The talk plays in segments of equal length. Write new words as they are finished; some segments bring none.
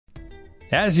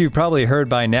As you've probably heard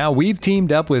by now, we've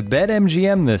teamed up with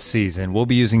BetMGM this season. We'll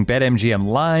be using BetMGM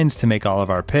lines to make all of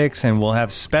our picks, and we'll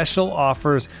have special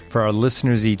offers for our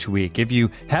listeners each week. If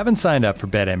you haven't signed up for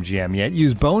BetMGM yet,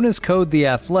 use bonus code The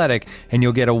Athletic, and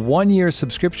you'll get a 1-year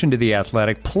subscription to The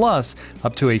Athletic, plus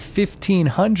up to a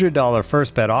 $1,500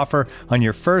 first bet offer on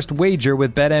your first wager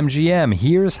with BetMGM.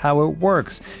 Here's how it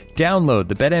works. Download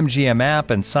the BetMGM app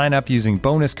and sign up using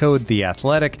bonus code The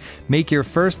Athletic. Make your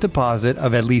first deposit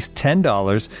of at least $10.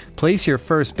 Place your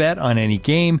first bet on any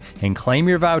game and claim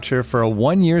your voucher for a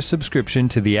 1-year subscription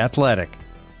to The Athletic.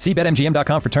 See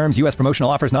BetMGM.com for terms. U.S. promotional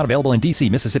offers not available in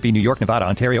D.C., Mississippi, New York, Nevada,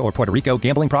 Ontario, or Puerto Rico.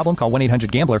 Gambling problem? Call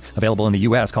 1-800-GAMBLER. Available in the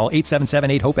U.S. Call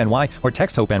 877-8-HOPE-NY or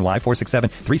text HOPE-NY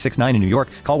 467-369 in New York.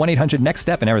 Call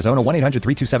 1-800-NEXT-STEP in Arizona.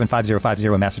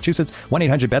 1-800-327-5050 in Massachusetts.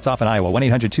 1-800-BETS-OFF in Iowa.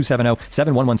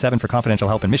 1-800-270-7117 for confidential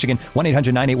help in Michigan.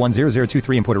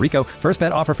 1-800-981-0023 in Puerto Rico. First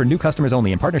bet offer for new customers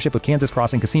only in partnership with Kansas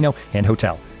Crossing Casino and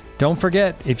Hotel. Don't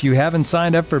forget, if you haven't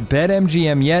signed up for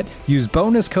BetMGM yet, use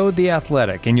bonus code The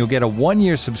Athletic, and you'll get a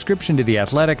 1-year subscription to The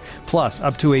Athletic, plus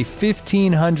up to a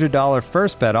 $1,500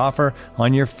 first bet offer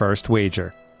on your first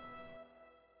wager.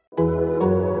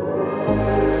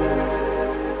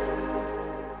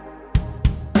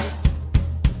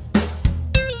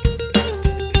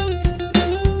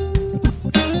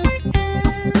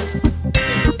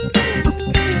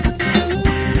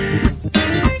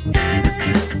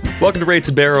 Welcome to Rates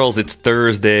and Barrels. It's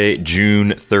Thursday,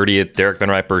 June 30th. Derek Van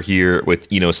Riper here with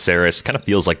Eno Saris. Kind of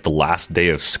feels like the last day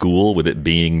of school, with it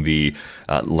being the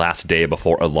last day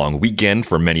before a long weekend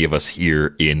for many of us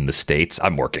here in the States.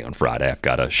 I'm working on Friday. I've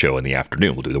got a show in the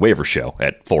afternoon. We'll do the waiver show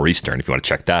at 4 Eastern if you want to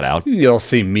check that out. You'll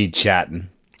see me chatting.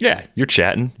 Yeah, you're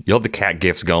chatting. You'll have the cat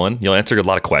gifts going. You'll answer a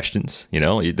lot of questions. You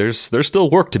know, there's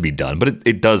still work to be done, but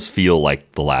it does feel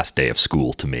like the last day of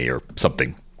school to me, or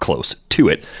something close to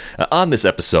it. On this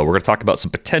episode, we're going to talk about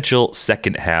some potential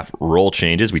second half role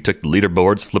changes. We took the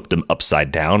leaderboards, flipped them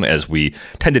upside down, as we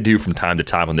tend to do from time to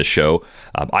time on this show.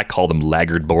 I call them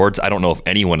laggard boards. I don't know if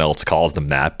anyone else calls them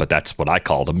that, but that's what I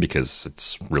call them because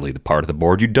it's really the part of the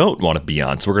board you don't want to be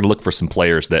on. So we're going to look for some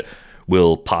players that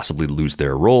will possibly lose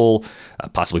their role,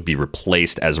 possibly be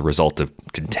replaced as a result of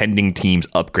contending teams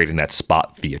upgrading that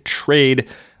spot via trade.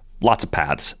 Lots of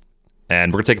paths.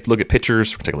 And we're going to take a look at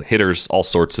pitchers, we're going to take a look at hitters, all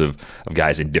sorts of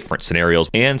guys in different scenarios.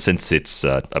 And since it's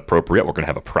appropriate, we're going to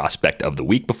have a prospect of the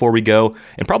week before we go,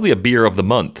 and probably a beer of the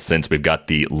month since we've got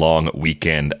the long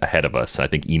weekend ahead of us. And I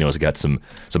think Eno's got some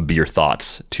beer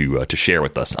thoughts to share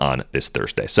with us on this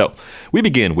Thursday. So we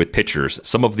begin with pitchers,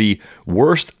 some of the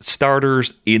worst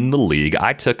starters in the league.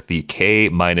 I took the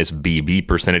K-BB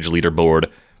percentage leaderboard,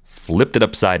 flipped it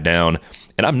upside down,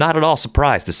 and I'm not at all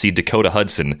surprised to see Dakota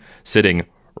Hudson sitting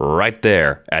right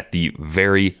there at the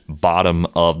very bottom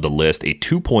of the list, a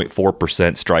 2.4%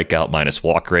 strikeout minus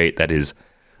walk rate. That is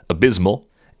abysmal.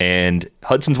 And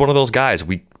Hudson's one of those guys.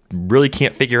 We really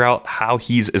can't figure out how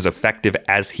he's as effective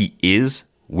as he is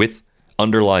with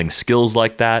underlying skills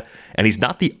like that. And he's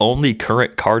not the only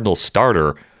current Cardinals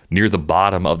starter near the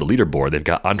bottom of the leaderboard. They've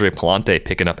got Andre Pallante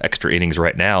picking up extra innings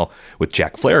right now with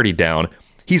Jack Flaherty down.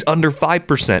 He's under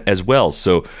 5% as well.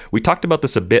 So we talked about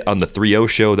this a bit on the 3-0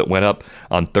 show that went up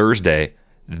on Thursday.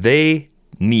 They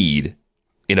need,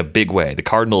 in a big way, the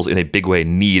Cardinals in a big way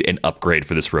need an upgrade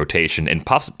for this rotation, and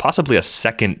possibly a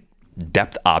second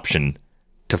depth option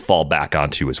to fall back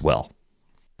onto as well.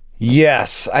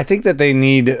 Yes, I think that they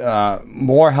need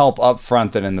more help up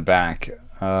front than in the back.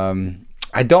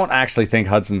 I don't actually think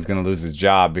Hudson's going to lose his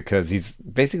job because he's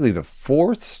basically the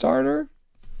fourth starter.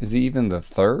 Is he even the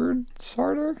third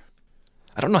starter?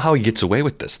 I don't know how he gets away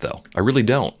with this, though. I really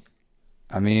don't.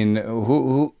 I mean,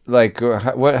 what's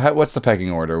the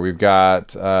pecking order? We've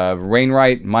got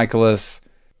Wainwright, Michaelis,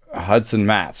 Hudson,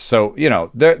 Matz. So, you know,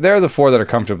 they're the four that are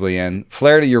comfortably in.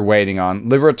 Flaherty, you're waiting on.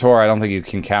 Liberatore, I don't think you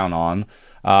can count on.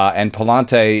 And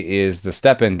Pallante is the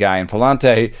step-in guy. And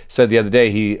Pallante said the other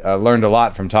day he learned a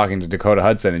lot from talking to Dakota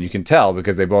Hudson, and you can tell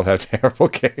because they both have terrible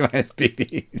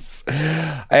K-BBs.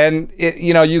 And,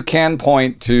 you can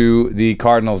point to the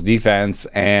Cardinals' defense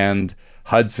and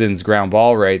Hudson's ground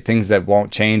ball rate, things that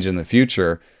won't change in the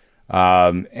future.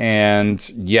 And,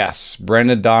 yes,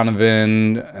 Brendan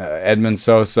Donovan, Edmundo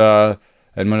Sosa,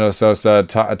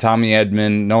 Tommy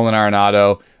Edman, Nolan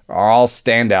Arenado are all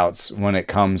standouts when it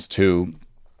comes to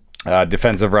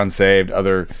defensive runs saved,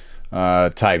 other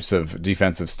types of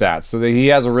defensive stats. So he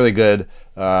has a really good,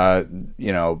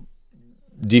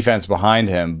 defense behind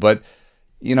him. But,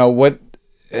 what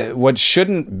what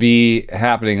shouldn't be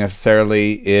happening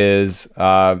necessarily is,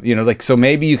 so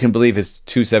maybe you can believe his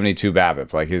 272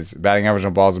 BABIP, like his batting average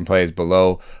on balls in play is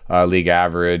below league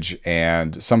average,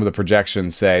 and some of the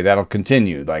projections say that'll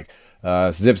continue. Like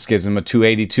Zips gives him a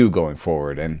 282 going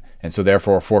forward, and so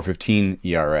therefore a 4.15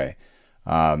 ERA.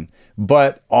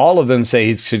 But all of them say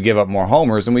he should give up more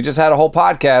homers, and we just had a whole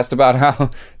podcast about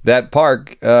how that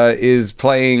park is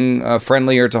playing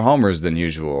friendlier to homers than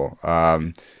usual.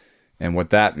 And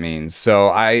what that means. So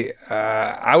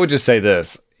I would just say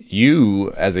this.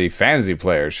 You, as a fantasy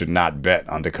player, should not bet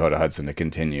on Dakota Hudson to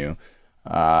continue.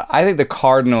 I think the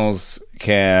Cardinals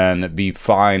can be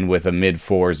fine with a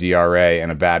mid-4s ERA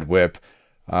and a bad whip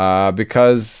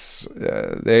because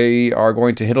they are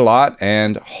going to hit a lot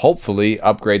and hopefully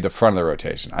upgrade the front of the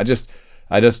rotation. I just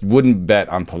wouldn't bet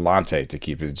on Pallante to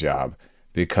keep his job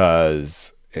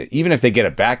because even if they get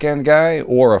a back-end guy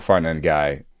or a front-end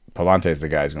guy, Pallante's the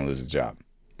guy who's going to lose his job.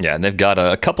 Yeah, and they've got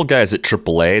a couple guys at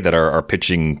AAA that are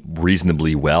pitching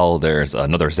reasonably well. There's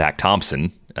another Zach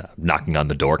Thompson knocking on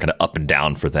the door, kind of up and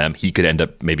down for them. He could end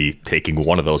up maybe taking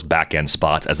one of those back-end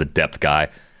spots as a depth guy.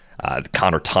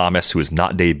 Connor Thomas, who has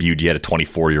not debuted yet, a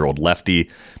 24-year-old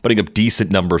lefty, putting up decent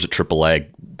numbers at AAA.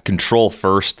 Control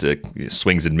first,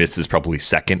 swings and misses probably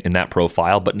second in that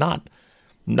profile, but not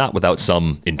without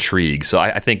some intrigue. So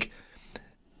I think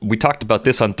we talked about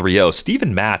this on 3-0.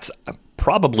 Steven Matz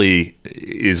probably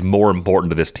is more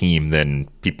important to this team than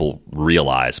people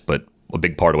realize, but a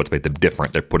big part of what's made them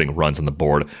different, they're putting runs on the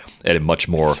board at a much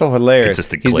more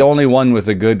consistent clip. He's the only one with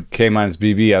a good K-minus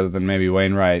BB other than maybe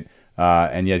Wainwright,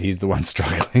 and yet he's the one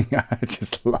struggling. I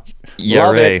just love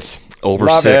it. Over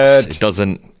love 6.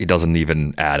 It doesn't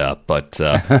even add up, but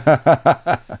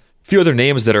a few other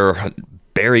names that are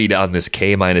buried on this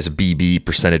K-minus BB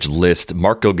percentage list.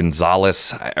 Marco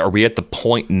Gonzalez. Are we at the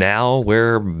point now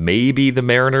where maybe the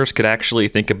Mariners could actually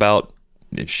think about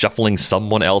shuffling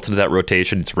someone else into that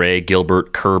rotation? It's Ray,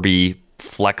 Gilbert, Kirby,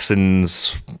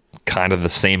 Flexen's kind of the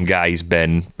same guy he's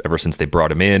been ever since they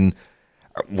brought him in.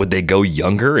 Would they go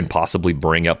younger and possibly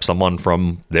bring up someone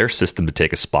from their system to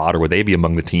take a spot, or would they be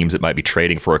among the teams that might be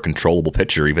trading for a controllable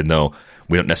pitcher, even though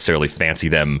we don't necessarily fancy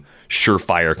them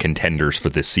surefire contenders for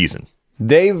this season?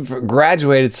 They've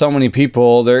graduated so many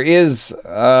people. There is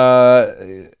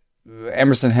Emerson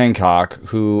Hancock,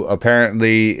 who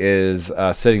apparently is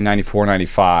sitting 94,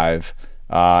 95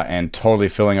 and totally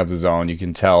filling up the zone. You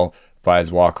can tell by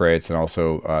his walk rates, and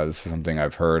also this is something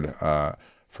I've heard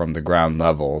from the ground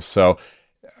level. So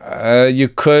you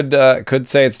could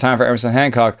say it's time for Emerson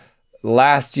Hancock.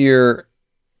 Last year,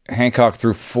 Hancock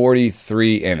threw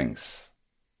 43 innings,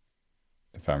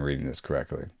 if I'm reading this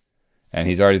correctly. And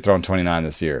he's already thrown 29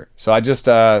 this year. So I just,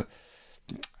 I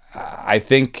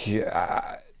think,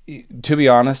 to be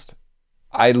honest,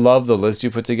 I love the list you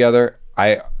put together.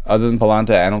 Other than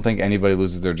Pallante, I don't think anybody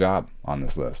loses their job on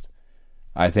this list.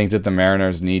 I think that the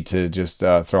Mariners need to just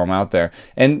throw them out there.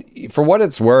 And for what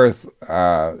it's worth,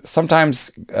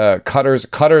 sometimes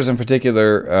cutters in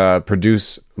particular,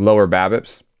 produce lower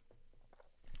BABIPs.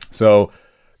 So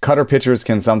cutter pitchers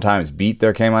can sometimes beat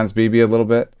their K-minus BB a little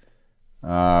bit.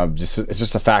 It's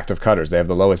just a fact of cutters. They have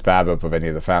the lowest BABIP of any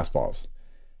of the fastballs,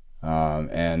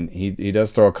 and he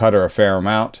does throw a cutter a fair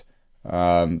amount.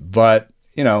 But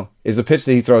is a pitch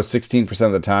that he throws 16%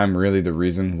 of the time really the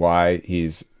reason why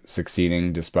he's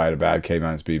succeeding despite a bad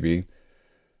K-minus BB?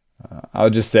 I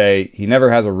would just say he never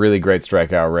has a really great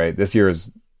strikeout rate. This year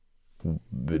is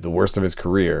the worst of his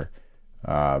career,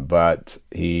 but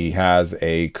he has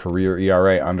a career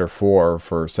ERA under 4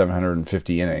 for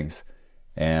 750 innings.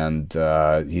 And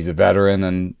he's a veteran,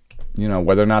 and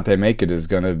whether or not they make it is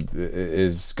gonna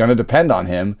depend on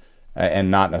him, and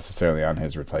not necessarily on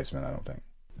his replacement. I don't think.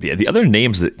 Yeah, the other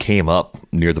names that came up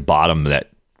near the bottom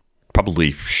that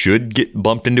probably should get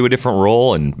bumped into a different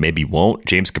role and maybe won't.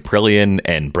 James Caprillion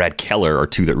and Brad Keller are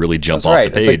two that really jump off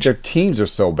the page. It's like their teams are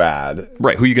so bad.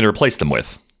 Right. Who are you going to replace them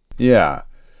with? Yeah.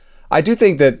 I do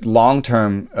think that long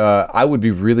term, I would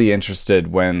be really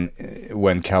interested when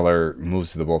Keller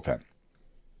moves to the bullpen.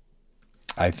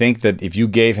 I think that if you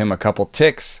gave him a couple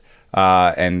ticks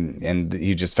and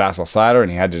he just fastball slider and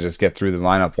he had to just get through the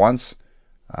lineup once,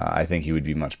 I think he would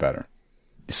be much better.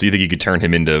 So you think you could turn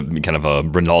him into kind of a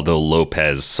Ronaldo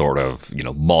Lopez sort of,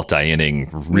 multi-inning,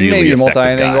 really maybe effective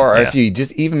multi-inning, guy. Or if you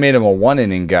just even made him a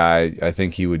one-inning guy, I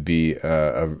think he would be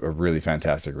a really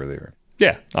fantastic reliever.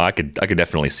 Yeah, I could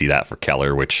definitely see that for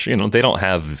Keller, which they don't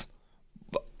have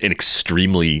an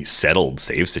extremely settled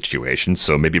save situation.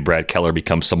 So maybe Brad Keller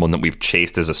becomes someone that we've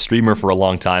chased as a streamer for a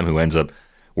long time who ends up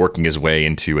working his way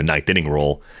into a ninth inning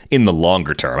role in the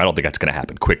longer term. I don't think that's going to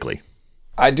happen quickly.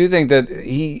 I do think that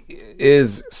he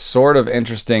is sort of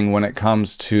interesting when it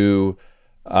comes to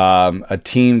a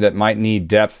team that might need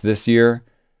depth this year,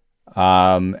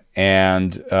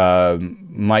 and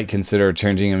might consider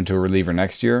changing him to a reliever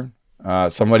next year.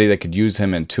 Somebody that could use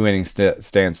him in 2-inning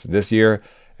stance this year,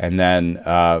 and then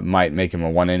might make him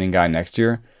a 1-inning guy next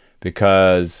year,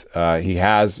 because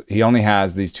he only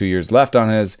has these 2 years left on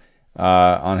his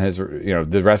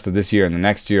the rest of this year and the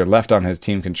next year left on his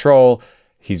team control.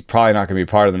 He's probably not going to be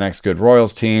part of the next good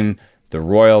Royals team. The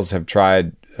Royals have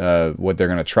tried what they're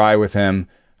going to try with him,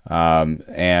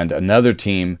 and another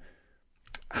team.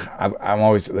 I'm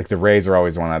always like, the Rays are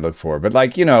always the one I look for, but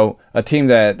like, a team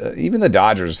that even the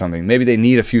Dodgers or something, maybe they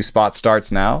need a few spot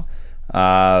starts now,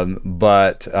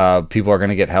 but people are going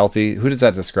to get healthy. Who does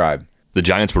that describe? The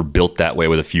Giants were built that way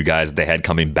with a few guys that they had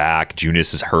coming back.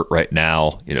 Junis is hurt right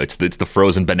now. It's the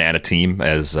frozen banana team,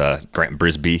 as Grant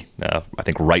Brisbee, I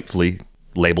think, rightfully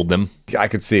labeled them. I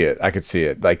could see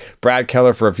it. Like Brad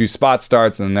Keller for a few spot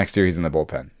starts, and the next year he's in the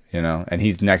bullpen. And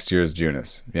he's next year's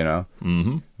Junis,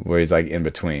 where he's like in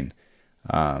between.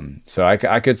 So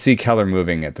I could see Keller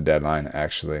moving at the deadline,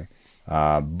 actually.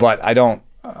 But I don't.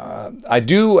 I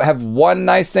do have one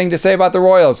nice thing to say about the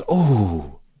Royals.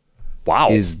 Ooh, wow!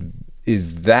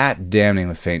 Is that damning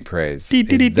with faint praise? You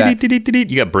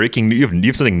got breaking. You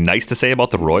have something nice to say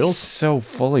about the Royals? So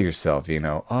full of yourself,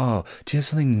 Oh, do you have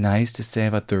something nice to say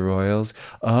about the Royals?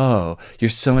 Oh, you're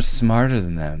so much smarter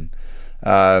than them.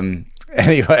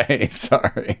 Anyway,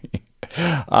 sorry.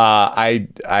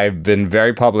 I've been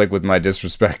very public with my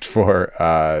disrespect for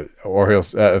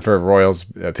Royals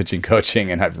pitching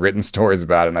coaching, and I've written stories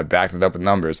about it, and I've backed it up with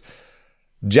numbers.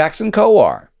 Jackson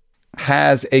Kowar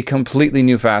has a completely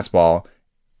new fastball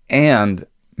and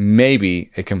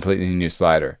maybe a completely new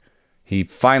slider. He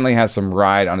finally has some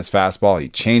ride on his fastball. He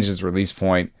changed his release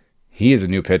point. He is a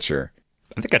new pitcher.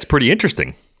 I think that's pretty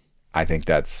interesting. I think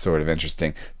that's sort of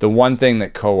interesting. The one thing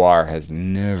that Kowar has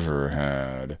never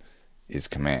had is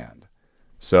command.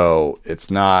 So it's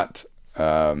not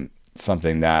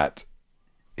something that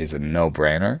is a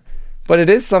no-brainer, but it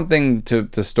is something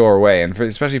to store away. And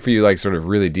especially for you, like sort of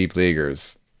really deep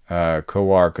leaguers,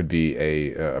 Kowar could be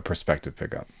a prospective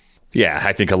pickup. Yeah,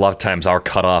 I think a lot of times our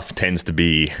cutoff tends to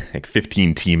be like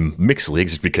 15-team mixed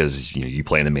leagues, because you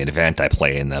play in the main event, I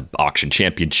play in the auction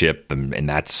championship, and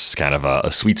that's kind of a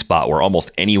sweet spot where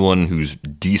almost anyone who's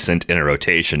decent in a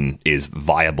rotation is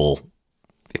viable,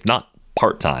 if not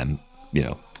part-time,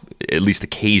 at least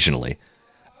occasionally.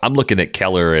 I'm looking at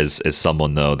Keller as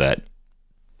someone, though, that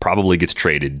probably gets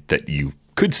traded, that you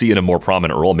could see in a more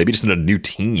prominent role, maybe just in a new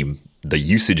team. The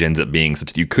usage ends up being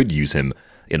such that you could use him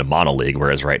in a mono league,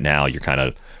 whereas right now you're kind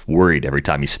of worried every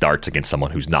time he starts against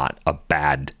someone who's not a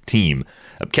bad team.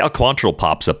 Cal Quantrill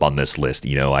pops up on this list.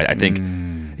 I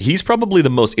think he's probably the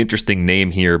most interesting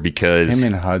name here, because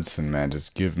him and Hudson, man,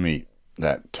 just give me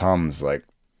that Tums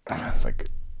it's like.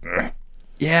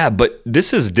 Yeah, but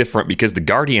this is different because the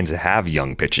Guardians have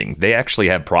young pitching. They actually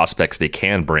have prospects they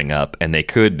can bring up, and they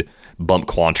could bump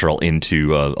Quantrill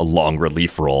into a long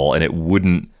relief role, and it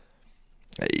wouldn't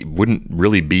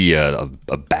really be a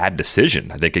bad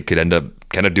decision. I think it could end up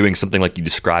kind of doing something like you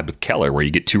described with Keller, where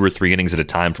you get 2 or 3 innings at a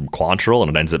time from Quantrill,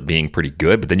 and it ends up being pretty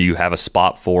good. But then you have a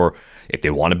spot for, if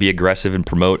they want to be aggressive and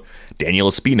promote Daniel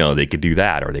Espino, they could do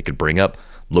that, or they could bring up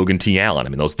Logan T. Allen. I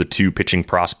mean, those are the 2 pitching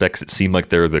prospects that seem like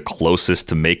they're the closest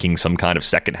to making some kind of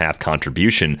second half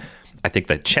contribution. I think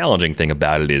the challenging thing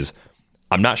about it is,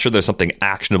 I'm not sure there's something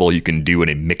actionable you can do in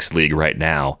a mixed league right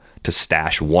now to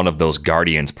stash one of those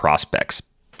Guardians prospects,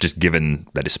 just given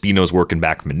that Espino's working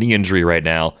back from a knee injury right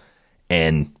now,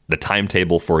 and the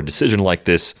timetable for a decision like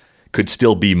this could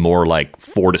still be more like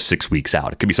 4 to 6 weeks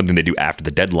out. It could be something they do after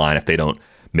the deadline if they don't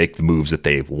make the moves that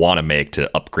they want to make to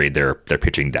upgrade their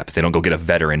pitching depth. If they don't go get a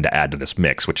veteran to add to this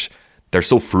mix, which they're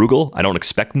so frugal, I don't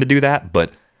expect them to do that,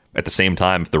 but at the same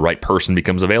time, if the right person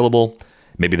becomes available,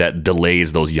 maybe that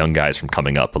delays those young guys from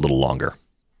coming up a little longer.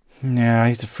 Yeah,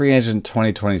 he's a free agent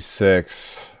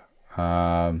 2026.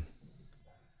 I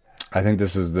think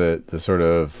this is the sort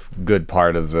of good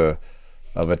part of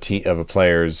a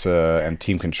player's and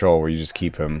team control, where you just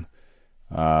keep him.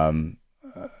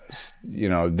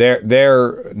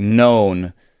 They're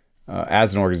known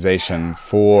as an organization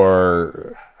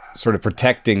for sort of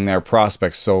protecting their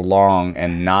prospects so long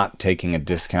and not taking a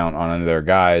discount on any of their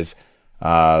guys,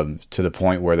 to the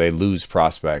point where they lose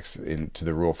prospects into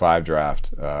the Rule 5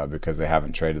 draft because they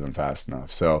haven't traded them fast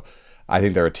enough. So I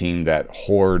think they're a team that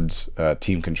hoards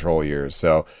team control years.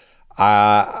 So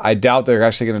I doubt they're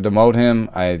actually going to demote him.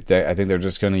 I think they're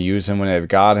just going to use him when they've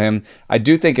got him. I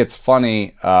do think it's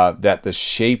funny that the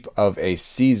shape of a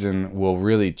season will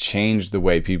really change the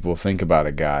way people think about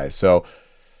a guy. So,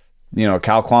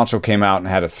 Cal Quantrill came out and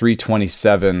had a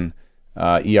 3.27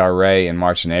 ERA in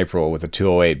March and April with a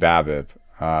 2.08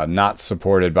 BABIP, not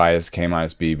supported by his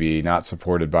K-BB, not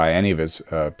supported by any of his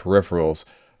peripherals.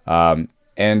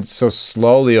 And so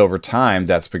slowly over time,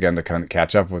 that's begun to kind of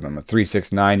catch up with him. A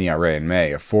 3.69 ERA in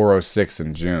May, a 4.06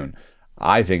 in June.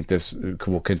 I think this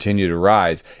will continue to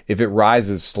rise. If it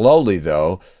rises slowly,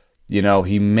 though,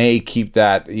 he may keep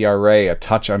that ERA a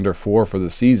touch under 4 for the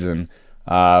season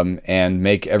and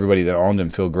make everybody that owned him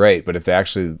feel great. But if they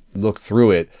actually look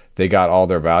through it, they got all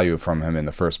their value from him in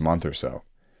the first month or so.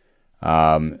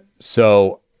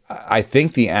 So I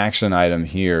think the action item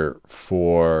here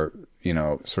for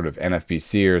sort of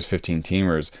NFBCers,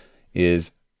 15-teamers,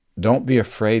 is don't be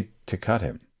afraid to cut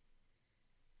him.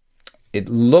 It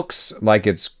looks like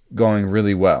it's going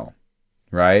really well,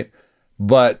 right?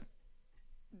 But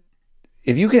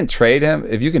if you can trade him,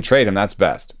 that's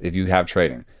best, if you have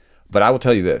trading. But I will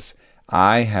tell you this.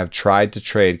 I have tried to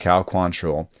trade Cal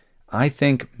Quantrill, I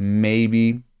think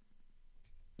maybe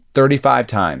 35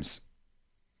 times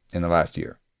in the last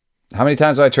year. How many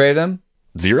times have I traded him?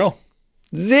 0.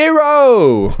 I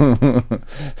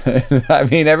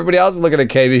mean, everybody else is looking at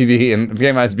KBB and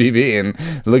K-BB and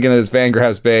looking at his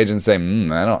Fangraphs page and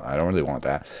saying, I don't really want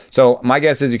that. So my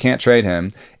guess is you can't trade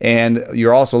him, and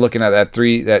you're also looking at that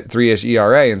 3-ish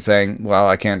ERA and saying, well,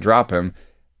 I can't drop him.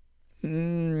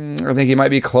 I think he might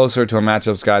be closer to a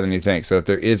matchups guy than you think. So if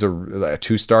there is a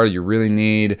 2-starter you really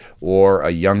need, or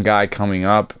a young guy coming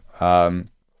up,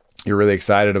 you're really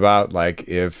excited about, like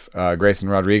if Grayson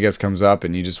Rodriguez comes up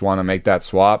and you just want to make that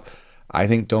swap, I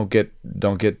think don't get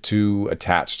too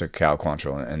attached to Cal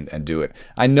Quantrill and do it.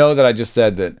 I know that I just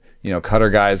said that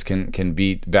cutter guys can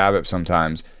beat BABIP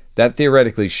sometimes. That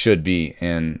theoretically should be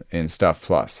in Stuff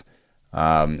Plus,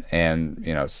 and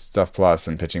Stuff Plus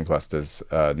and Pitching Plus does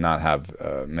not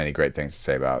have many great things to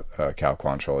say about Cal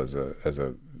Quantrill as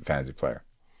a fantasy player.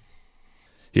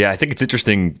 Yeah, I think it's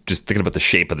interesting just thinking about the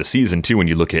shape of the season, too, when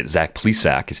you look at Zach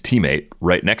Plesac, his teammate,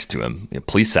 right next to him.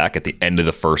 Plesac, at the end of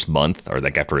the first month, or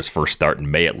like after his first start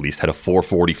in May at least, had a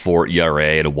 4.44 ERA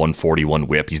and a 1.41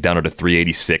 whip. He's down at a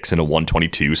 3.86 and a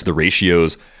 1.22, so the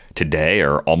ratios today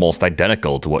are almost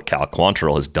identical to what Cal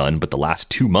Quantrill has done, but the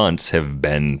last 2 months have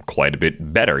been quite a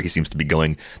bit better. He seems to be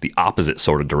going the opposite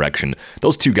sort of direction.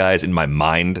 Those two guys, in my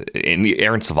mind, and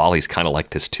Aaron Savali's kind of like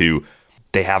this, too,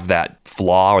 they have that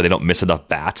flaw where they don't miss enough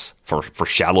bats for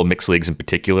shallow mixed leagues in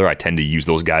particular. I tend to use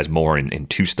those guys more in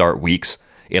 2-start weeks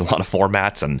in a lot of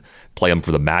formats and play them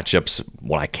for the matchups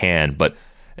when I can. But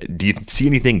do you see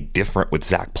anything different with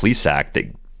Zach Plesac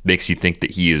that makes you think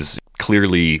that he is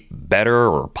clearly better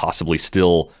or possibly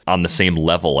still on the same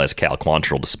level as Cal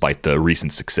Quantrill despite the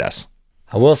recent success?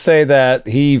 I will say that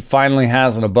he finally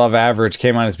has an above average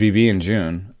K-BB in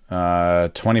June.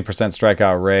 20%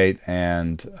 strikeout rate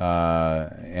and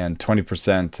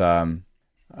 20%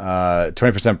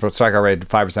 20% strikeout rate,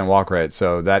 5% walk rate.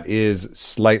 So that is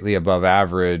slightly above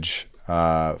average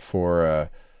for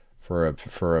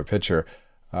a pitcher,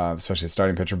 especially a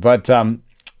starting pitcher. But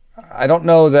I don't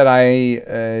know that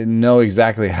I know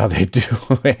exactly how they do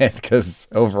it, because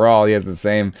overall he has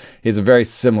a very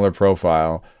similar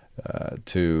profile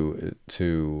to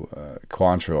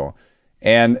Quantrill.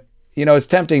 And it's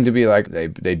tempting to be like,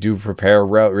 they do prepare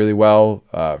really well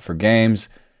for games,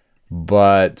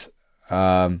 but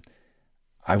I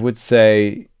would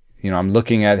say, I'm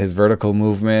looking at his vertical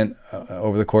movement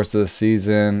over the course of the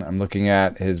season. I'm looking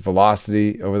at his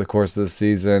velocity over the course of the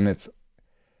season.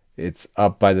 It's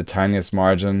up by the tiniest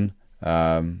margin.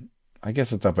 I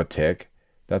guess it's up a tick.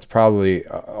 That's probably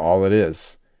all it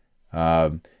is.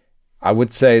 I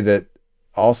would say that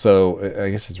also, I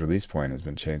guess his release point has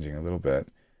been changing a little bit.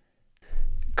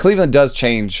 Cleveland does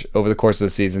change over the course of the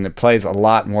season. It plays a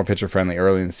lot more pitcher-friendly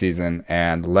early in the season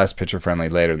and less pitcher-friendly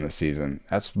later in the season.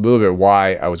 That's a little bit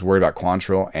why I was worried about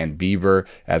Quantrill and Bieber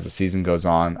as the season goes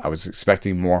on. I was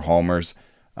expecting more homers.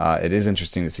 It is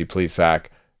interesting to see Plesac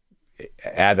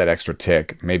add that extra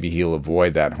tick. Maybe he'll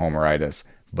avoid that homeritis.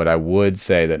 But I would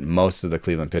say that most of the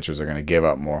Cleveland pitchers are going to give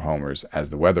up more homers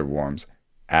as the weather warms,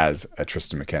 as a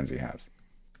Tristan McKenzie has.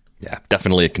 Yeah,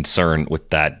 definitely a concern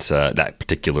with that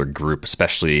particular group,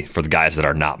 especially for the guys that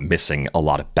are not missing a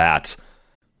lot of bats.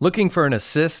 Looking for an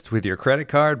assist with your credit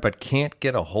card but can't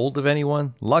get a hold of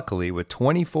anyone? Luckily, with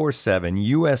 24/7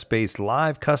 US-based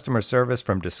live customer service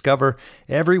from Discover,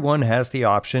 everyone has the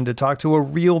option to talk to a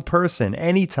real person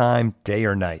anytime, day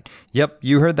or night. Yep,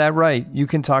 you heard that right. You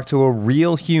can talk to a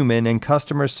real human in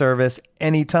customer service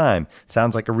anytime.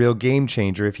 Sounds like a real game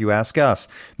changer if you ask us.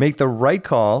 Make the right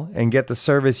call and get the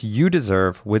service you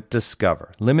deserve with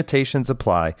Discover. Limitations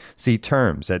apply. See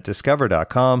terms at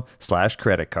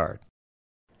discover.com/creditcard.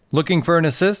 Looking for an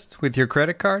assist with your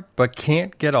credit card but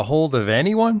can't get a hold of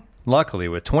anyone? Luckily,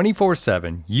 with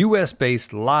 24/7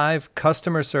 US-based live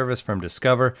customer service from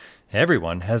Discover,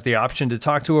 everyone has the option to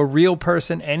talk to a real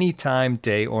person anytime,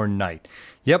 day or night.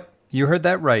 Yep, you heard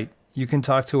that right. You can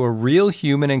talk to a real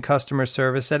human in customer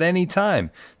service at any time.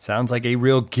 Sounds like a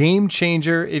real game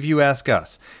changer if you ask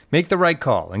us. Make the right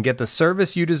call and get the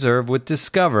service you deserve with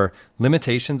Discover.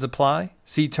 Limitations apply.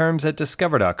 See terms at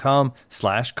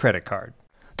discover.com/creditcard.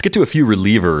 Let's get to a few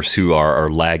relievers who are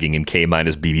lagging in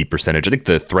K-minus BB percentage. I think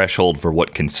the threshold for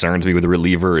what concerns me with a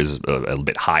reliever is a little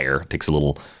bit higher. It takes a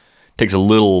little.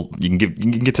 You can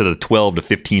get to the 12 to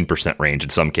 15% range in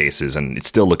some cases, and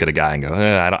still look at a guy and go,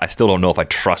 I still don't know if I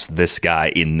trust this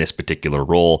guy in this particular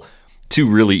role. Two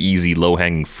really easy,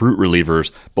 low-hanging fruit relievers,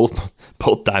 both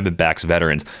Diamondbacks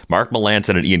veterans. Mark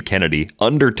Melancon and Ian Kennedy,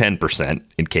 under 10%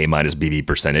 in K-minus BB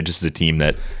percentage. This is a team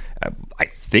that I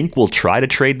think will try to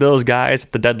trade those guys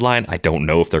at the deadline. I don't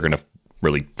know if they're going to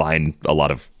really find a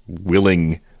lot of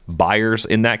willing buyers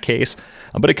in that case,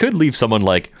 but it could leave someone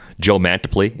like Joe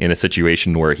Mantiply in a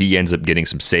situation where he ends up getting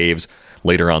some saves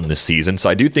later on this season. So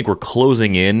I do think we're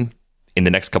closing in the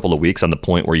next couple of weeks on the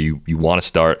point where you want to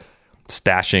start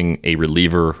stashing a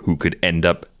reliever who could end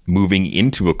up moving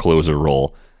into a closer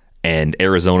role. And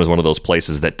Arizona is one of those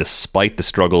places that, despite the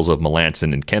struggles of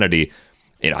Melancon and Kennedy,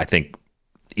 I think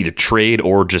either trade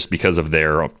or just because of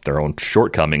their own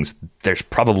shortcomings, there's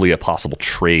probably a possible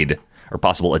trade or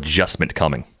possible adjustment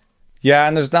coming. Yeah,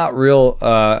 and there's not real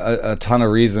a ton of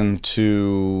reason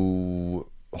to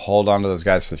hold on to those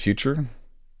guys for the future.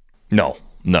 No.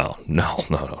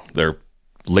 They're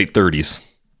late 30s.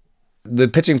 The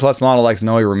Pitching Plus model likes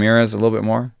Noe Ramirez a little bit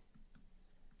more,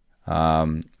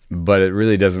 but it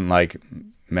really doesn't like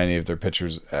many of their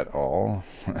pitchers at all.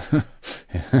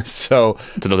 So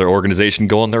it's another organization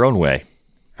going their own way.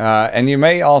 And you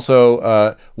may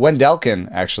also, Wendelken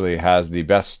actually has the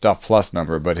best Stuff Plus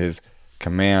number, but his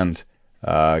command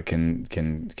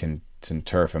can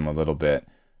turf him a little bit,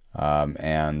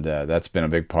 and that's been a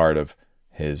big part of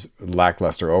his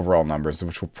lackluster overall numbers,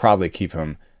 which will probably keep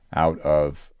him out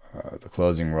of the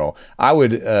closing role. I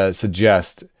would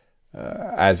suggest,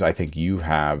 as I think you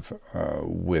have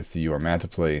with your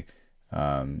Mantiply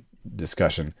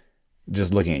discussion,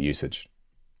 just looking at usage.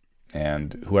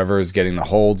 And whoever is getting the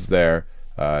holds there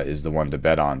is the one to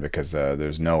bet on, because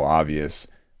there's no obvious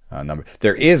number.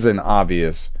 There is an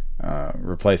obvious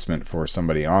replacement for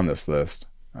somebody on this list.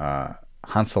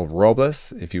 Hansel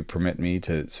Robles, if you permit me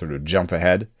to sort of jump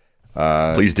ahead.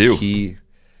 Please do.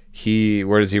 He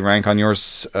where does he rank on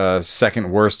yours? Second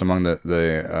worst among the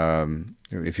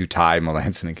if you tie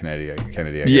Melancon and Kennedy.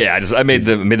 I made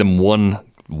them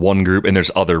one group, and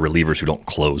there's other relievers who don't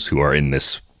close who are in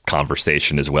this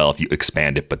conversation as well if you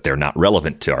expand it, but they're not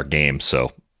relevant to our game.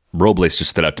 So Robles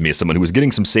just stood out to me as someone who was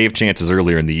getting some save chances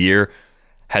earlier in the year,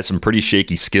 has some pretty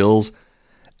shaky skills,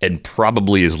 and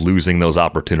probably is losing those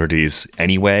opportunities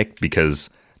anyway, because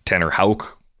Tanner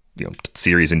Houck,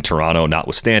 series in Toronto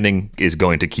notwithstanding, is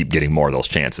going to keep getting more of those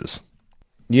chances.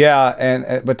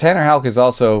 Yeah, but Tanner Houck is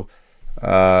also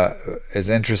is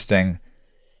interesting.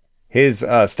 His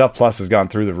Stuff Plus has gone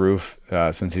through the roof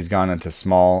since he's gone into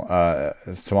small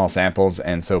samples,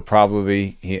 and so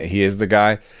probably he is the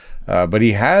guy. But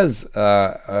he has,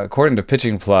 according to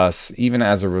Pitching Plus, even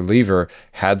as a reliever,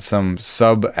 had some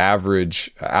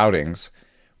sub-average outings,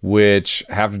 which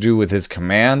have to do with his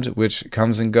command, which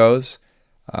comes and goes.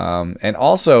 And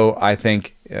also, I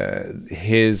think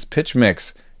his pitch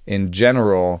mix in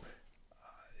general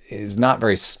is not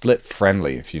very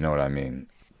split-friendly, if you know what I mean.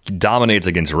 He dominates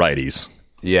against righties.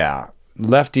 Yeah.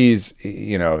 Lefties,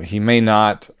 he may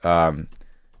not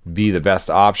be the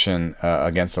best option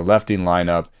against the lefty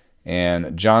lineup.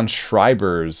 And John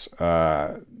Schreiber's,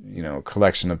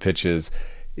 collection of pitches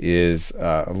is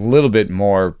a little bit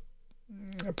more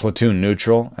platoon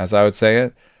neutral, as I would say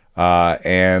it.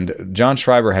 And John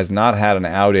Schreiber has not had an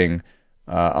outing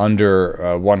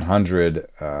under 100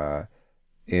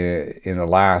 in the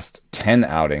last 10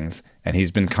 outings, and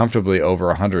he's been comfortably over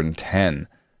 110.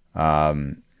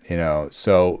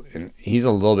 So he's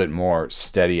a little bit more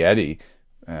steady Eddie,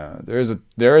 there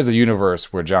is a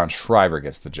universe where John Schreiber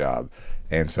gets the job,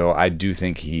 and so I do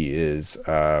think he is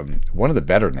one of the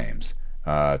better names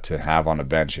to have on a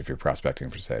bench if you're prospecting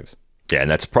for saves. Yeah, and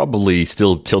that's probably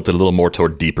still tilted a little more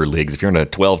toward deeper leagues. If you're in a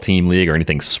 12-team league or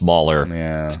anything smaller,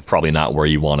 it's probably not where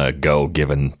you want to go,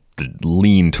 given the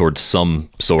lean towards some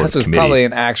sort of committee. Because there's probably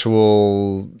an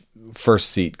actual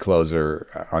first-seat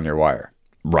closer on your wire.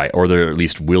 Right, or there at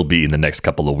least will be in the next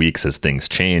couple of weeks as things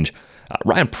change.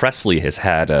 Ryan Pressly has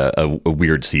had a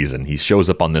weird season. He shows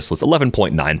up on this list,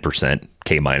 11.9%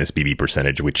 K-minus BB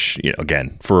percentage, which,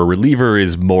 again, for a reliever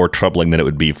is more troubling than it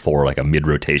would be for like a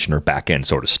mid-rotation or back-end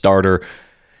sort of starter.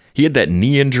 He had that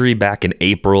knee injury back in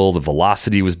April. The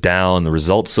velocity was down. The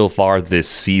results so far this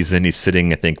season, he's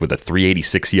sitting, I think, with a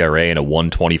 3.86 ERA and a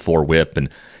 1.24 WHIP. And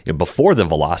before the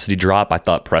velocity drop, I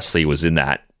thought Pressly was in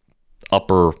that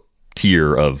upper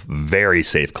tier of very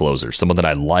safe closers, someone that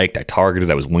I liked, I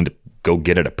targeted, I was willing to go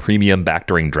get at a premium back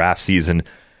during draft season.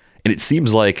 And it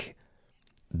seems like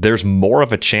there's more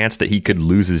of a chance that he could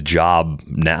lose his job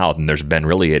now than there's been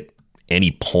really at any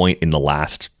point in the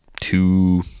last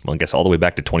I guess all the way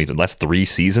back to last 3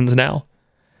 seasons now.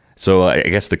 So I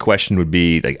guess the question would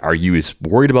be, like, are you as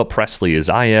worried about Pressly as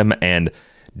I am? And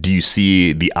do you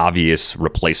see the obvious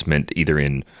replacement either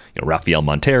in Rafael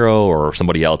Montero or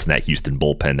somebody else in that Houston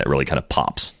bullpen that really kind of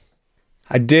pops?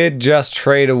 I did just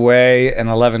trade away an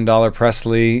 $11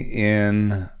 Pressly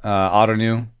in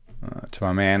Autonew to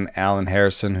my man Alan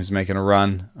Harrison, who's making a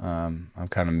run. I'm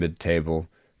kind of mid-table,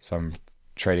 so I'm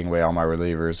trading away all my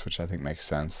relievers, which I think makes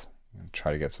sense. I'll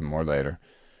try to get some more later.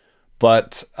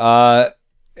 But,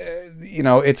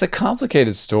 it's a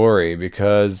complicated story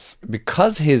because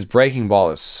his breaking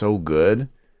ball is so good,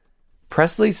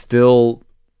 Pressly still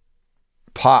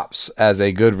pops as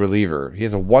a good reliever. He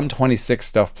has a 126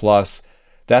 stuff plus.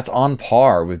 That's on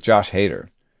par with Josh Hader.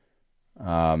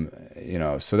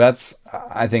 So that's,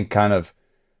 I think, kind of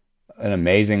an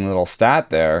amazing little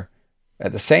stat there.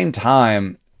 At the same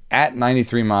time, at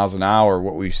 93 miles an hour,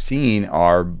 what we've seen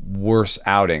are worse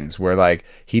outings where, like,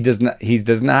 he does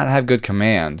not have good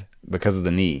command because of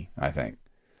the knee, I think.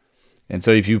 And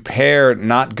so if you pair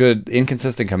not good,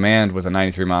 inconsistent command with a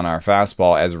 93 mile an hour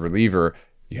fastball as a reliever,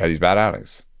 you have these bad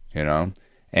outings, And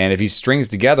if he strings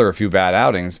together a few bad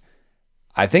outings,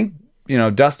 I think,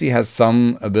 Dusty has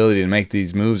some ability to make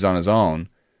these moves on his own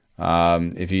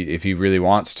if he really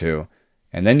wants to.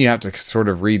 And then you have to sort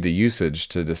of read the usage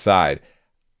to decide.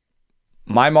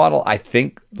 My model, I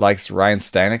think, likes Ryan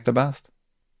Stanek the best.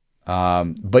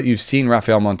 But you've seen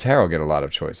Rafael Montero get a lot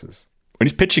of choices. And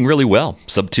he's pitching really well.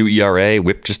 Sub-2 ERA,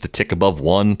 whip just a tick above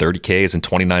 1, 30 Ks in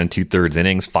 29 2/3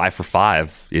 innings, 5 for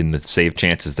 5 in the save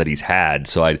chances that he's had.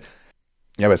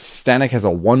 Yeah, but Stanek has a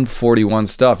 141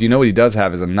 stuff. You know what he does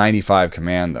have is a 95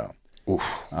 command, though. Oof.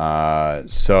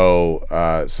 So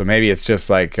maybe it's just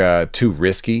like too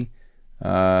risky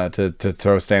to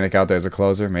throw Stanek out there as a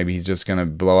closer. Maybe he's just going to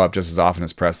blow up just as often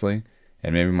as Pressly.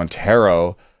 And maybe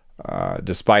Montero,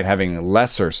 despite having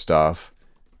lesser stuff,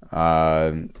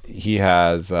 he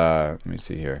has, let me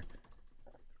see here.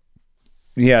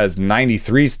 He has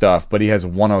 93 stuff, but he has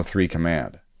 103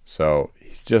 command. So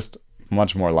he's just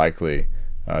much more likely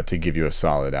to give you a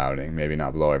solid outing, maybe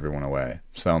not blow everyone away.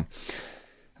 So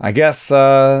I guess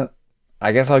I'll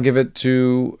give it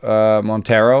to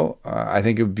Montero. I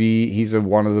think he's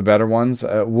one of the better ones.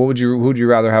 Who would you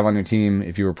rather have on your team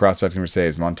if you were prospecting for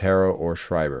saves, Montero or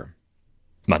Schreiber?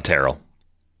 Montero.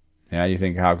 Yeah, you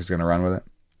think Houck is going to run with it?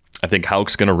 I think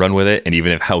Houck's going to run with it, and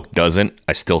even if Houck doesn't,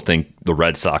 I still think the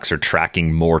Red Sox are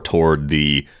tracking more toward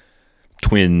the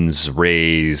Twins,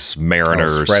 Rays,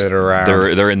 Mariners. Spread it around.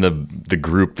 They're in the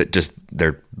group that just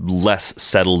they're less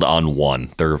settled on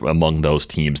one. They're among those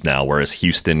teams now, whereas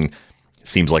Houston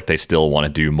seems like they still want to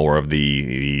do more of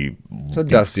the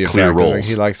Dusty clear effect. roles.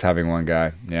 He likes having one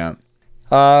guy. Yeah.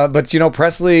 But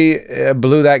Pressly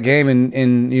blew that game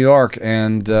in New York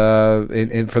and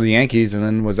for the Yankees, and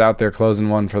then was out there closing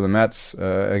one for the Mets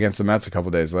against the Mets a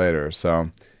couple days later. So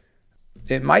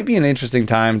it might be an interesting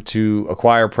time to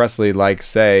acquire Pressly, like,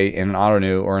 say, in an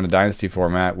Autonew or in a Dynasty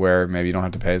format where maybe you don't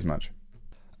have to pay as much.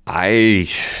 I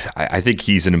think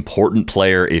he's an important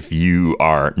player if you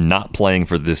are not playing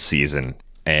for this season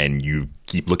and you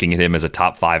keep looking at him as a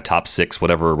top 5, top 6,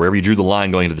 whatever, wherever you drew the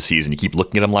line going into the season, you keep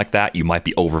looking at him like that, you might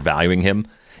be overvaluing him.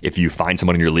 If you find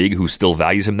someone in your league who still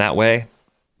values him that way,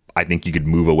 I think you could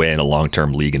move away in a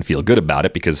long-term league and feel good about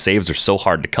it because saves are so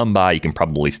hard to come by, you can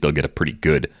probably still get a pretty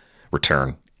good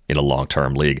return in a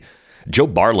long-term league. Joe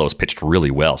Barlow's pitched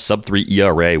really well. Sub-3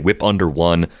 ERA, whip under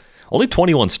 1, only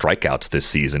 21 strikeouts this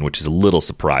season, which is a little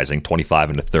surprising,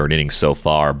 25 in the third inning so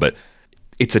far, but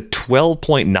It's a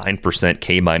 12.9%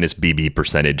 K minus BB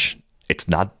percentage. It's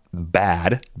not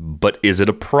bad, but is it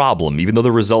a problem? Even though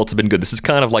the results have been good, this is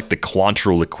kind of like the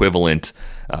Quantrill equivalent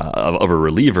of a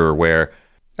reliever where...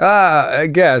 I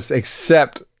guess,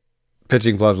 except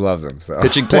Pitching Plus loves him. So.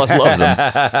 Pitching Plus loves him.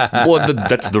 Well,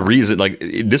 that's the reason. Like,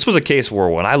 this was a case where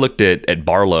when I looked at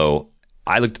Barlow,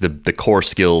 I looked at the core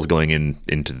skills going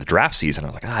into the draft season. I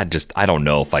was like, I don't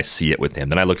know if I see it with him.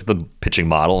 Then I looked at the pitching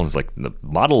model and it's like, the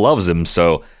model loves him,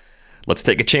 so let's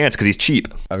take a chance because he's cheap.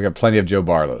 I've got plenty of Joe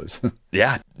Barlows.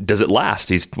 Yeah. Does it last?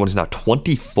 He's now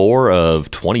 24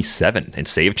 of 27 in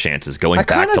save chances going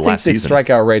back to last season. I think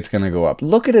the strikeout rate's going to go up.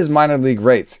 Look at his minor league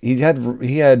rates. He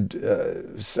had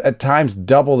at times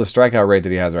double the strikeout rate that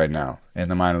he has right now in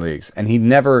the minor leagues. And he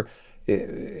never,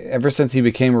 ever since he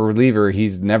became a reliever,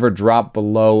 he's never dropped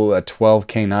below a 12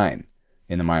 K9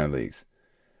 in the minor leagues.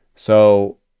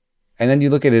 So, and then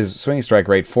you look at his swinging strike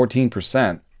rate,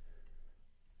 14%.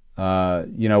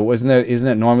 Isn't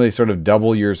it normally sort of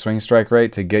double your swing strike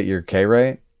rate to get your K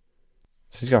rate?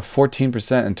 So he's got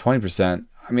 14% and 20%.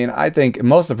 I mean, I think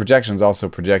most of the projections also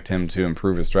project him to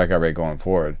improve his strikeout rate going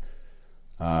forward.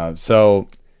 So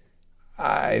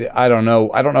I don't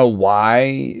know. I don't know why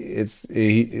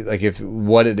if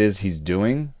what it is he's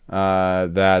doing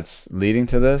that's leading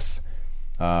to this.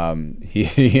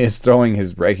 He is throwing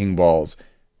his breaking balls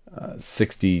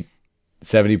 60,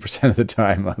 70% of the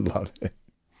time. I love it.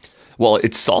 Well,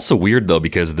 it's also weird, though,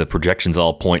 because the projections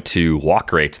all point to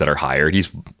walk rates that are higher.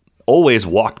 He's always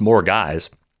walked more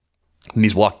guys than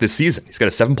he's walked this season. He's got a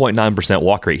 7.9%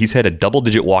 walk rate. He's had a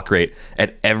double-digit walk rate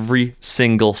at every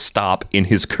single stop in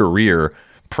his career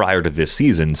prior to this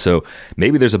season. So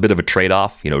maybe there's a bit of a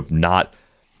trade-off, not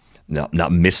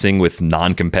missing with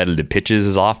non-competitive pitches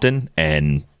as often,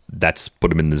 and that's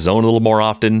put him in the zone a little more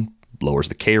often, lowers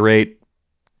the K rate,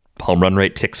 home run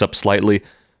rate ticks up slightly.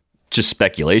 Just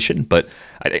speculation, but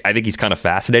I think he's kind of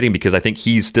fascinating because I think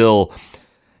he's still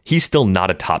not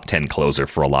a top 10 closer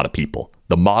for a lot of people.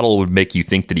 The model would make you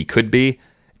think that he could be.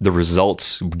 The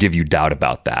results give you doubt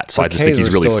about that. So I just think he's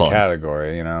really fun. A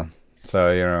category,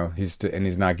 So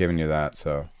he's not giving you that.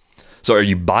 So are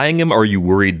you buying him, or are you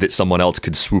worried that someone else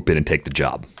could swoop in and take the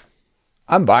job?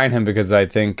 I'm buying him because I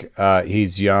think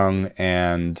he's young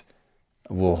and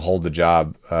will hold the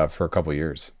job for a couple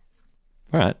years.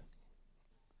 All right.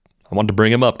 I wanted to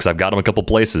bring him up because I've got him a couple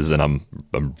places, and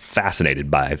I'm fascinated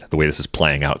by the way this is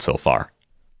playing out so far.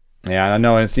 Yeah, I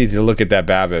know it's easy to look at that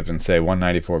BABIP and say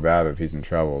 194 BABIP, he's in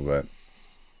trouble, but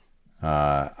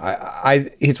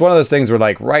it's one of those things where,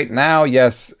 like, right now,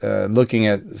 yes, looking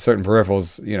at certain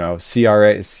peripherals,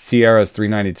 Sierra's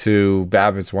 392,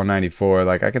 BABIP's 194.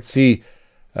 Like, I could see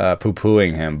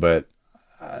poo-pooing him, but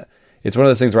it's one of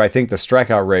those things where I think the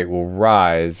strikeout rate will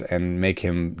rise and make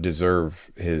him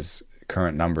deserve his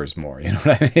current numbers more. You know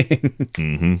what I mean?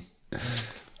 Mm-hmm.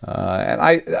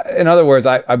 And in other words,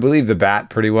 I believe the bat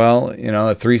pretty well. A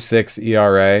 3.6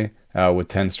 ERA with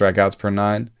 10 strikeouts per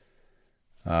 9.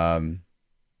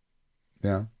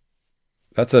 Yeah,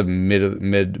 that's a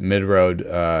mid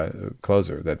road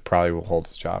closer that probably will hold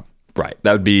his job. Right,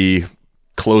 that would be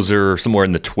closer somewhere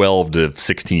in the 12 to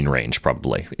 16 range,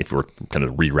 probably, if we're kind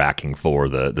of re-racking for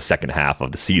the second half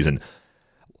of the season.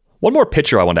 One more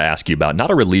pitcher I want to ask you about,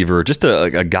 not a reliever, just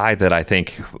a guy that I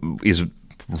think is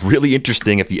really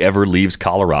interesting if he ever leaves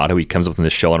Colorado. He comes up on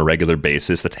this show on a regular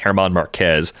basis. That's German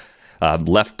Marquez.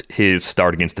 Left his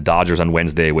start against the Dodgers on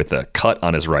Wednesday with a cut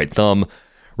on his right thumb.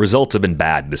 Results have been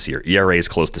bad this year. ERA is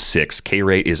close to 6. K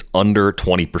rate is under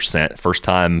 20%. First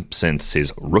time since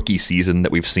his rookie season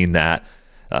that we've seen that.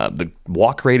 The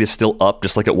walk rate is still up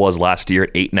just like it was last year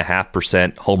at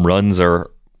 8.5%. Home runs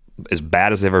are as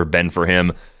bad as they've ever been for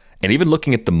him. And even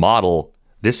looking at the model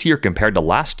this year compared to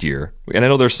last year, and I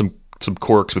know there's some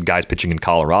quirks with guys pitching in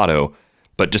Colorado,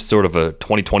 but just sort of a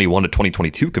 2021 to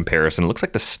 2022 comparison, it looks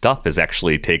like the stuff has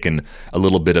actually taken a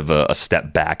little bit of a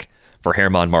step back for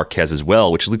German Marquez as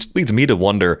well, which leads me to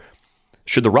wonder,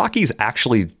 should the Rockies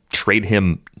actually trade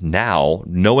him now,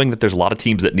 knowing that there's a lot of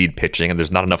teams that need pitching and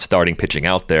there's not enough starting pitching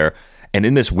out there? And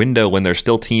in this window, when there's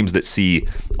still teams that see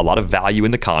a lot of value in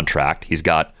the contract, he's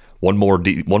got one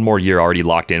more year already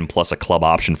locked in, plus a club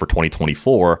option for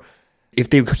 2024. If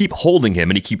they keep holding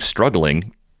him and he keeps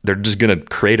struggling, they're just going to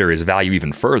crater his value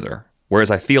even further.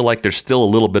 Whereas I feel like there's still a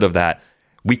little bit of that,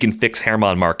 we can fix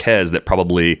German Marquez that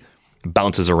probably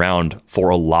bounces around for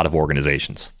a lot of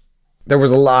organizations. There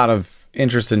was a lot of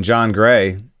interest in John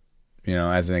Gray,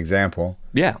 as an example.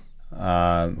 Yeah.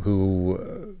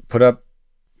 Who put up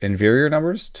inferior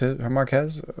numbers to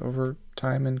Marquez over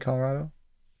time in Colorado.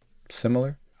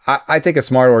 Similar. I think a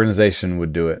smart organization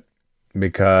would do it.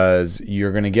 because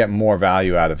you're going to get more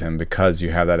value out of him because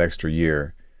you have that extra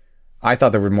year. I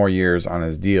thought there were more years on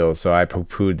his deal, so I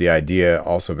poo-pooed the idea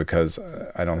also because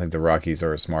I don't think the Rockies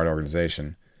are a smart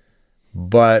organization.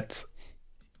 But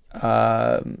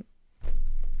it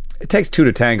takes two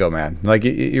to tango, man. Like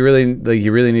you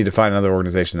really need to find another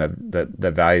organization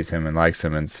that values him and likes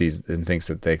him and sees and thinks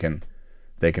that they can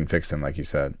fix him, like you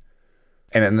said.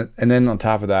 And then on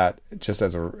top of that, just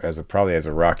as a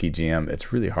Rocky GM,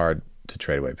 it's really hard to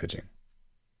trade away pitching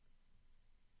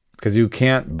because you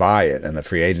can't buy it in the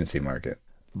free agency market.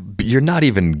 But you're not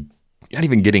even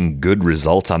getting good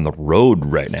results on the road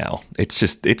right now.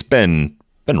 It's been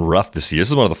rough this year. This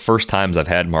is one of the first times I've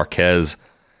had Marquez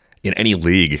in any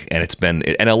league, and it's been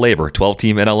NL Labor,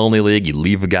 12-team NL only league. You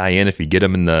leave a guy in if you get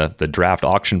him in the draft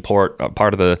auction part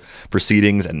of the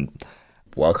proceedings, and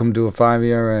welcome to a 5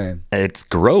 ERA. It's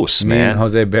gross, Me man. and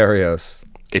Jose Barrios.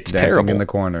 It's dancing terrible in the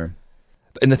corner.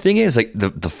 And the thing is, like the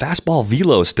fastball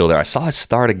velo is still there. I saw it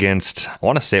start against, I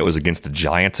want to say it was against the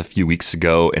Giants a few weeks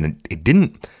ago, and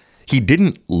he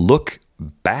didn't look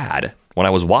bad when I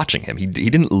was watching him. He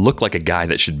didn't look like a guy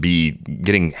that should be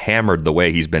getting hammered the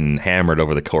way he's been hammered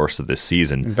over the course of this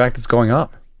season. In fact, it's going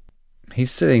up.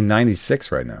 He's sitting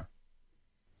 96 right now.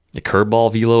 The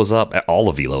curveball velo's up.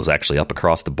 All the velo's actually up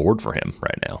across the board for him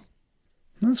right now.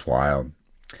 That's wild.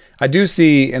 I do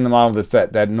see in the model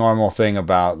that normal thing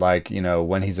about, like, you know,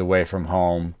 when he's away from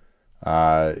home,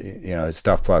 his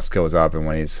stuff plus goes up, and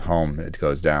when he's home, it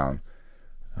goes down.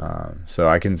 So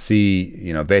I can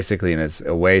see, basically in his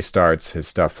away starts, his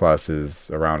stuff plus is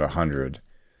around 100,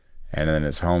 and then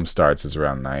his home starts is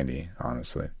around 90,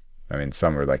 honestly. I mean,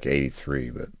 some are like 83,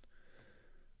 but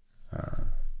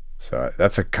so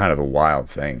that's a kind of a wild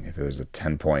thing. If it was a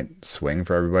 10-point swing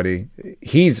for everybody,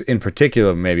 he's in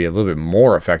particular maybe a little bit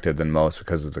more effective than most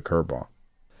because of the curveball.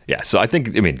 Yeah, so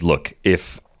look,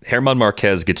 if German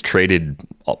Marquez gets traded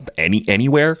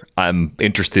anywhere, I'm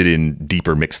interested in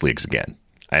deeper mixed leagues again.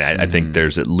 I think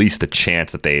there's at least a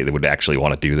chance that they would actually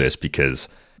want to do this, because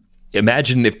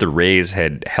imagine if the Rays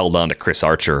had held on to Chris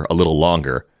Archer a little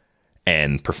longer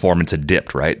and performance had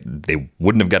dipped, right? They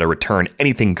wouldn't have got to return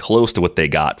anything close to what they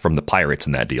got from the Pirates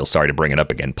in that deal. Sorry to bring it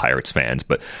up again, Pirates fans,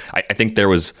 but I think there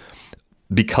was,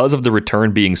 because of the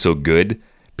return being so good,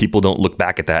 people don't look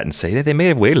back at that and say that they may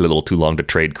have waited a little too long to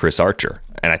trade Chris Archer.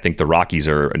 And I think the Rockies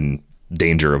are in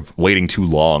danger of waiting too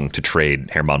long to trade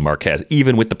German Marquez,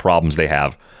 even with the problems they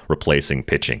have replacing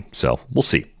pitching. So we'll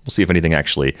see. We'll see if anything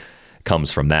actually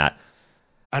comes from that.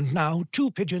 And now,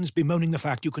 two pigeons bemoaning the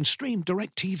fact you can stream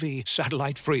DirecTV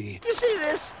satellite-free. You see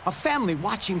this? A family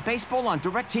watching baseball on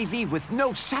DirecTV with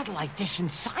no satellite dish in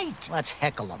sight. Let's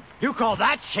heckle them. You call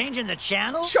that changing the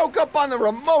channel? Choke up on the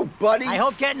remote, buddy. I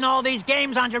hope getting all these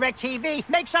games on DirecTV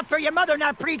makes up for your mother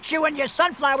not pre-chewing your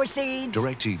sunflower seeds.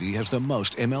 DirecTV has the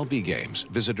most MLB games.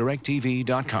 Visit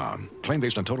DirecTV.com. Claim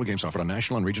based on total games offered on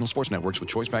national and regional sports networks with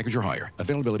choice package or higher.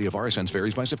 Availability of RSNs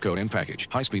varies by zip code and package.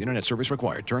 High-speed internet service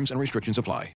required. Terms and restrictions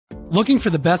apply. Looking for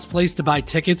the best place to buy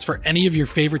tickets for any of your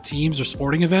favorite teams or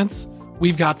sporting events?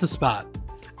 We've got the spot.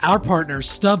 Our partner,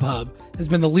 StubHub, has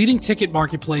been the leading ticket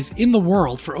marketplace in the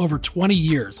world for over 20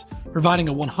 years, providing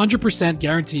a 100%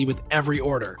 guarantee with every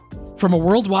order. From a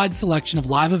worldwide selection of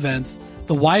live events,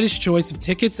 the widest choice of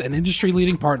tickets, and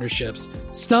industry-leading partnerships,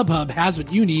 StubHub has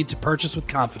what you need to purchase with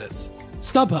confidence.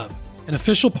 StubHub, an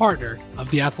official partner of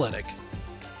The Athletic.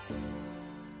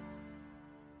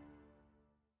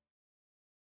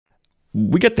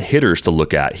 We get the hitters to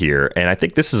look at here, and I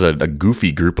think this is a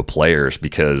goofy group of players,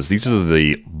 because these are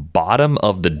the bottom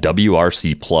of the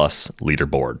WRC Plus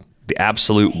leaderboard, the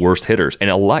absolute worst hitters. And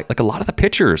a lot of the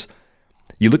pitchers,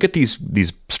 you look at these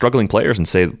struggling players and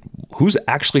say, who's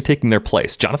actually taking their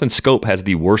place? Jonathan Schoop has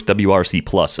the worst WRC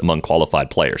Plus among qualified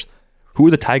players. Who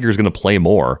are the Tigers going to play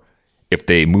more if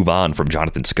they move on from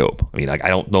Jonathan Schoop? I mean, I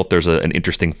don't know if there's an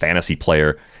interesting fantasy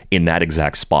player in that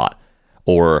exact spot.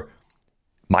 Or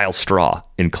Miles Straw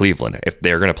in Cleveland. If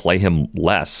they're going to play him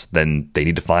less, then they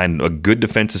need to find a good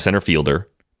defensive center fielder,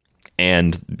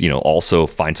 and also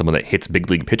find someone that hits big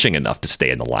league pitching enough to stay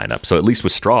in the lineup. So at least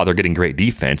with Straw, they're getting great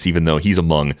defense, even though he's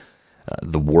among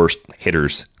the worst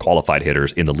hitters, qualified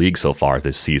hitters in the league so far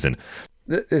this season.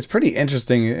 It's pretty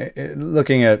interesting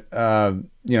looking at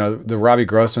the Robbie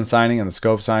Grossman signing and the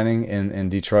Schoop signing in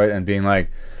Detroit, and being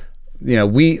like,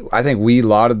 I think we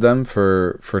lauded them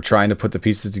for trying to put the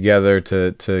pieces together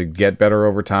to get better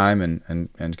over time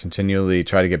and continually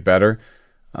try to get better.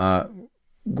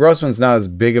 Grossman's not as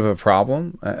big of a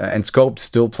problem, and Schoop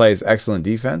still plays excellent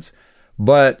defense,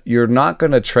 but you're not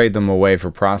going to trade them away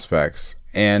for prospects.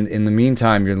 And in the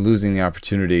meantime, you're losing the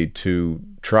opportunity to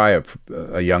try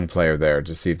a young player there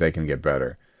to see if they can get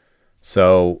better.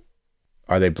 So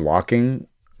are they blocking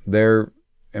their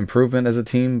improvement as a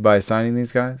team by signing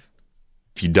these guys?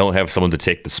 If you don't have someone to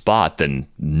take the spot, then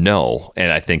no.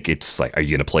 And I think it's like, are you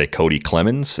going to play Cody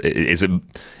Clemens? Is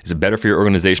it better for your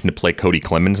organization to play Cody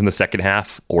Clemens in the second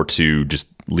half, or to just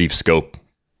leave Scope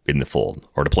in the fold,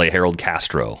 or to play Harold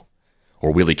Castro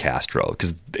or Willie Castro?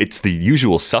 Because it's the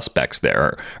usual suspects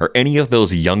there. Are any of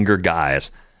those younger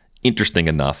guys interesting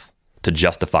enough to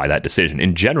justify that decision?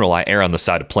 In general, I err on the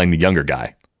side of playing the younger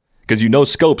guy, because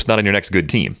Scope's not on your next good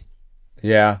team.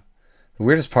 Yeah. The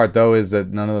weirdest part, though, is that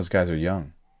none of those guys are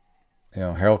young.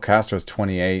 Harold Castro is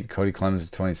 28. Cody Clemens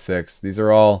is 26. These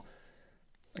are all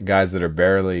guys that are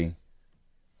barely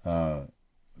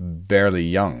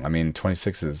young. I mean,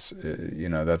 26 is,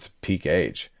 that's peak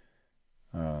age.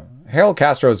 Harold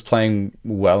Castro is playing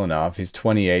well enough. He's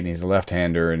 28 and he's a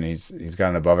left-hander, and he's got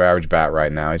an above-average bat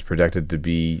right now. He's projected to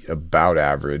be about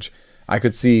average. I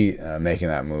could see making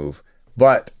that move.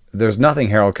 But there's nothing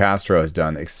Harold Castro has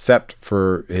done except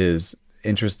for his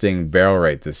interesting barrel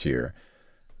rate this year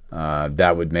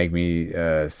that would make me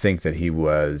think that he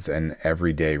was an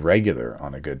everyday regular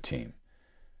on a good team.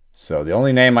 So the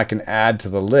only name I can add to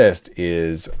the list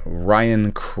is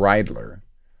Ryan Kreidler,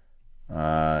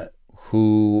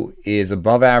 who is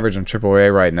above average on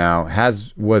AAA right now,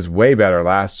 was way better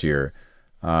last year,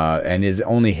 and is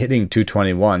only hitting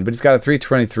 .221, but he's got a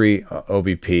 .323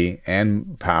 OBP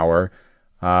and power,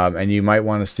 and you might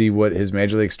want to see what his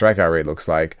major league strikeout rate looks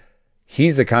like.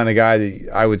 He's the kind of guy that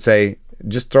I would say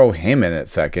just throw him in at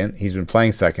second. He's been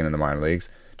playing second in the minor leagues.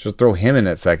 Just throw him in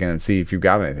at second and see if you've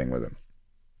got anything with him.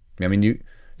 I mean,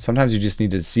 sometimes you just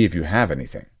need to see if you have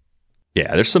anything.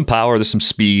 Yeah, there's some power, there's some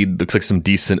speed, looks like some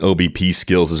decent OBP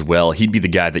skills as well. He'd be the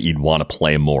guy that you'd want to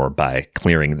play more by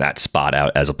clearing that spot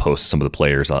out, as opposed to some of the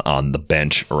players on the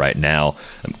bench right now.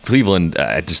 Cleveland,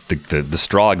 just the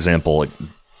Straw example,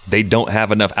 they don't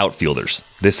have enough outfielders.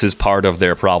 This is part of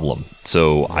their problem.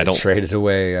 So I don't traded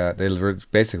away. They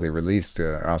basically released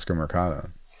Oscar Mercado.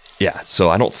 Yeah,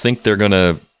 so I don't think they're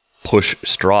gonna push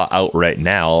Straw out right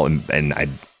now, and I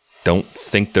don't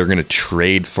think they're gonna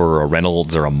trade for a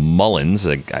Reynolds or a Mullins.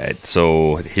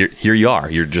 So here you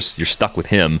are. You're stuck with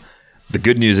him. The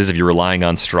good news is, if you're relying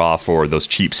on Straw for those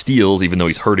cheap steals, even though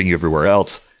he's hurting you everywhere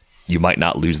else, you might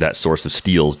not lose that source of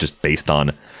steals just based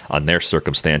on their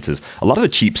circumstances. A lot of the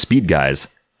cheap speed guys,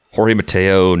 Jorge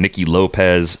Mateo, Nicky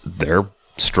Lopez, they're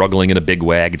struggling in a big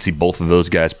way. I could see both of those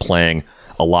guys playing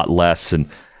a lot less. And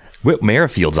Whit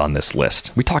Merrifield's on this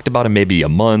list. We talked about him maybe a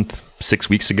month, 6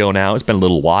 weeks ago now. It's been a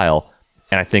little while.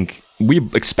 And I think we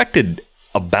expected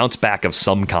a bounce back of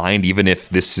some kind, even if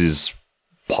this is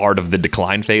part of the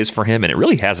decline phase for him. And it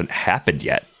really hasn't happened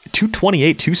yet.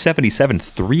 228, 277,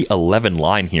 311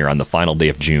 line here on the final day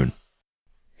of June.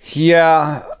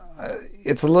 Yeah,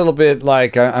 it's a little bit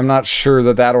like I'm not sure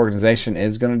that organization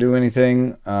is going to do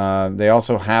anything. They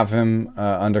also have him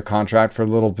under contract for a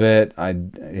little bit.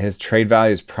 His trade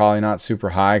value is probably not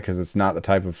super high because it's not the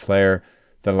type of player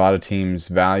that a lot of teams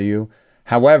value.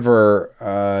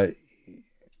 However,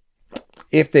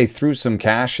 if they threw some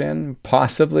cash in,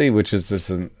 possibly, which is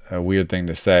just a weird thing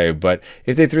to say, but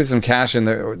if they threw some cash in,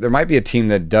 there might be a team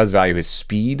that does value his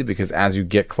speed, because as you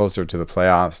get closer to the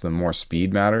playoffs, the more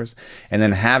speed matters. And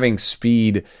then having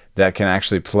speed that can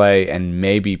actually play and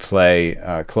maybe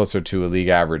play closer to a league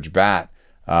average bat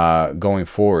going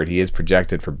forward, he is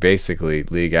projected for basically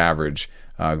league average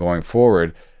going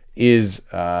forward, is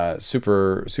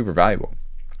super, super valuable.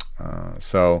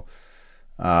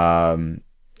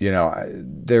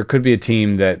 There could be a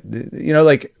team that,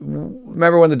 like,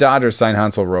 remember when the Dodgers signed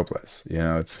Hansel Robles?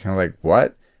 It's kind of like,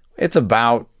 what? It's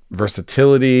about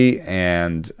versatility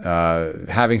and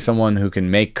having someone who can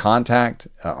make contact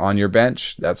on your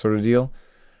bench, that sort of deal.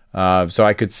 So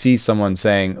I could see someone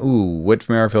saying, ooh, Whit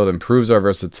Merrifield improves our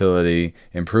versatility,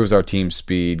 improves our team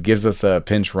speed, gives us a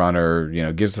pinch runner,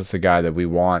 gives us a guy that we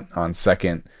want on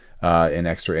second in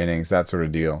extra innings, that sort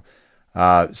of deal.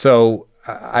 So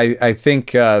I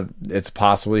think it's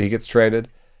possible he gets traded.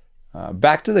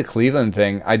 Back to the Cleveland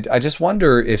thing, I just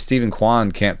wonder if Stephen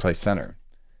Kwan can't play center.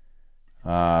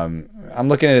 I'm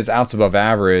looking at his outs above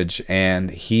average,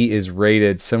 and he is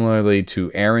rated similarly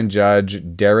to Aaron Judge,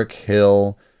 Derek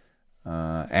Hill,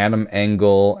 Adam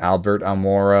Engel, Albert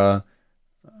Almora,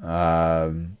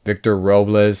 Victor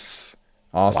Robles,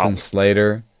 Austin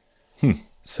Slater.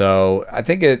 So I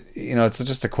think it's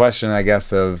just a question, I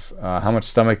guess, of how much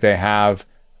stomach they have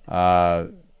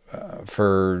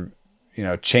for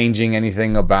changing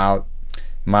anything about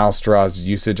Miles Straw's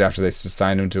usage after they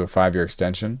signed him to a 5-year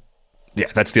extension. Yeah,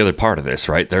 that's the other part of this,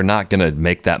 right? They're not going to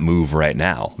make that move right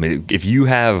now. I mean, if you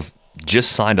have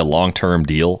just signed a long-term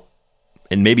deal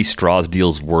And maybe Straw's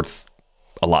deal's worth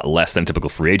a lot less than a typical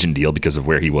free agent deal because of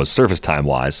where he was service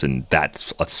time-wise, and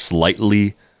that's a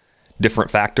slightly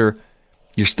different factor.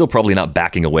 You're still probably not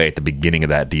backing away at the beginning of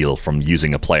that deal from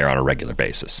using a player on a regular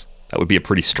basis. That would be a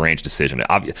pretty strange decision.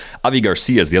 Avi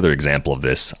Garcia is the other example of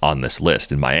this on this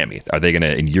list in Miami. Are they going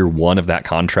to, in year one of that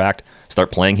contract, start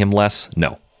playing him less?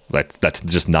 No, that's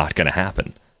just not going to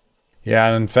happen. Yeah,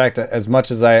 and in fact, as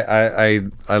much as I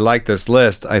like this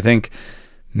list, I think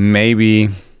maybe,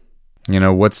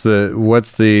 what's the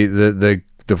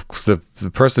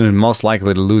person who's most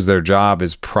likely to lose their job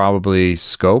is probably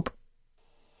Scope.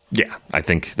 Yeah, I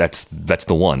think that's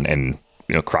the one. And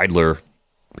Kreidler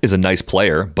is a nice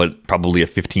player, but probably a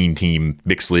 15-team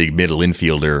mixed league middle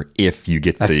infielder if you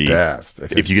get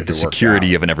if you get the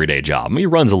security of an everyday job. I mean, he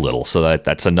runs a little, so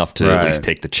that's enough to at least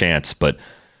take the chance, but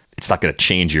it's not going to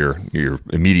change your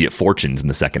immediate fortunes in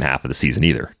the second half of the season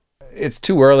either. It's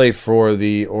too early for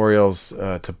the Orioles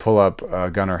to pull up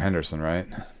Gunnar Henderson, right?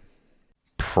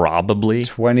 Probably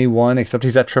 21, except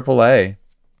he's at AAA,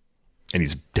 and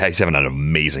he's having an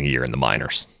amazing year in the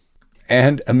minors.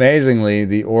 And amazingly,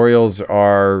 the Orioles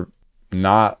are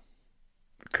not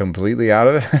completely out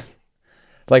of it.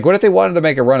 Like, what if they wanted to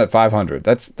make a run at 500?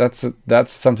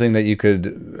 That's something that you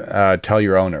could tell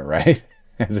your owner, right?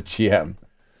 As a GM,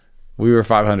 we were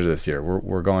 500 this year.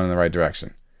 We're going in the right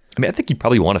direction. I mean, I think you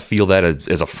probably want to feel that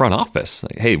as a front office.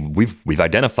 Like, hey, we've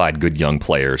identified good young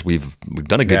players. We've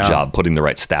done a good job putting the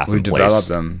right staff in place. We've developed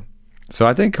them. So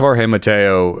I think Jorge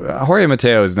Mateo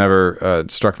has never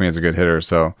struck me as a good hitter.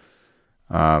 So.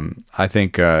 I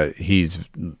think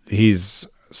he's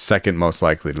second most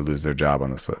likely to lose their job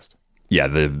on this list. Yeah,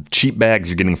 the cheap bags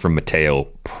you're getting from Mateo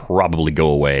probably go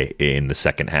away in the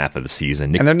second half of the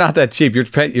season. And they're not that cheap.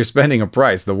 You're spending a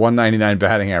price. The 199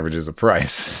 batting average is a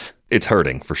price. It's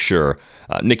hurting for sure.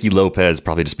 Nicky Lopez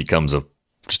probably just becomes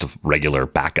just a regular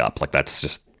backup. Like, that's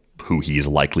just who he's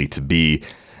likely to be.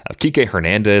 Kike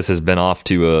Hernandez has been off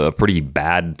to a pretty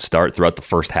bad start throughout the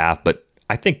first half, but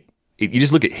I think you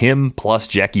just look at him plus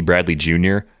Jackie Bradley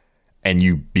Jr., and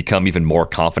you become even more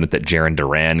confident that Jarren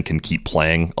Duran can keep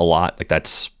playing a lot. Like,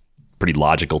 that's pretty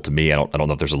logical to me. I don't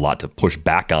know if there's a lot to push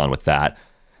back on with that.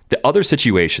 The other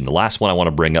situation, the last one I want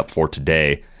to bring up for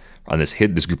today on this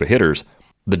group of hitters,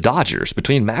 the Dodgers,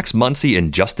 between Max Muncy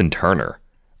and Justin Turner,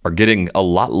 are getting a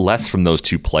lot less from those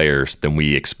two players than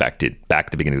we expected back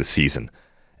at the beginning of the season.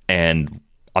 And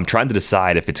I'm trying to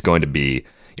decide if it's going to be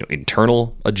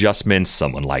internal adjustments,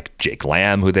 someone like Jake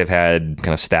Lamb, who they've had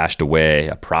kind of stashed away,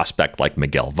 a prospect like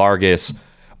Miguel Vargas,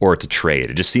 or it's a trade.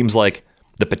 It just seems like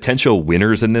the potential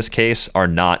winners in this case are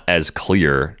not as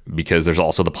clear, because there's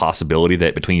also the possibility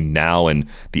that between now and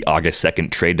the August 2nd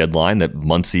trade deadline that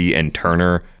Muncy and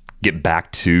Turner get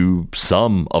back to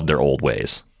some of their old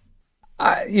ways.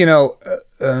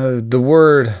 The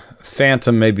word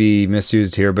phantom may be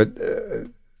misused here, but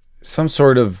some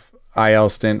sort of IL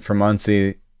stint for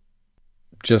Muncy,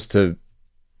 just to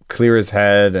clear his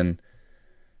head and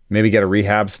maybe get a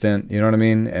rehab stint, you know what I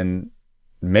mean? And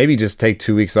maybe just take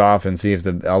 2 weeks off and see if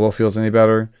the elbow feels any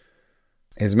better.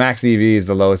 His max EV is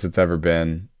the lowest it's ever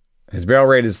been. His barrel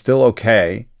rate is still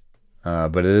okay,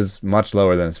 but it is much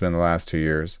lower than it's been the last 2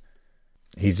 years.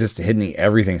 He's just hitting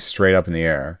everything straight up in the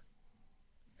air.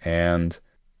 And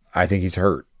I think he's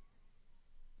hurt.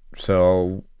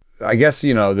 So I guess,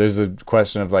 there's a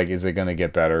question of, like, is it going to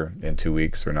get better in 2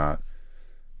 weeks or not?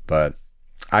 But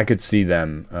I could see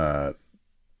them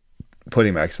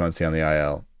putting Max Muncy on the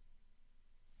IL.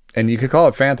 And you could call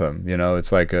it phantom.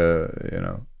 It's like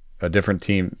a different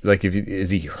team. Like,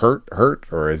 is he hurt,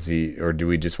 or do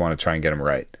we just want to try and get him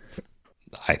right?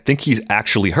 I think he's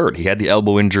actually hurt. He had the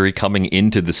elbow injury coming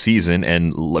into the season,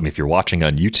 and if you're watching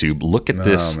on YouTube, look at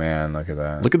this. Oh man, look at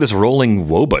that. Look at this rolling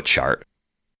WOBA chart.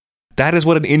 That is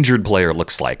what an injured player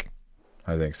looks like.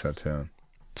 I think so too.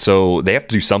 So they have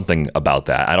to do something about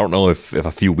that. I don't know if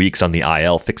a few weeks on the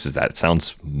IL fixes that. It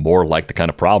sounds more like the kind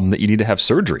of problem that you need to have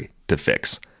surgery to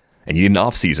fix, and you need an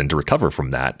off season to recover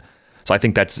from that. So I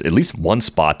think that's at least one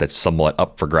spot that's somewhat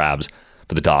up for grabs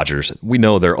for the Dodgers. We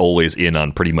know they're always in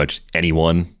on pretty much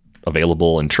anyone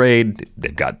available in trade.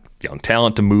 They've got young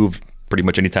talent to move pretty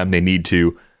much anytime they need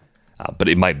to. But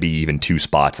it might be even two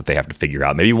spots that they have to figure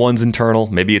out. Maybe one's internal.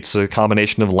 Maybe it's a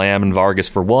combination of Lamb and Vargas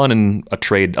for one and a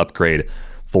trade upgrade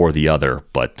for the other.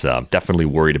 But definitely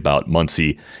worried about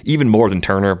Muncy, even more than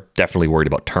Turner. Definitely worried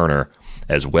about Turner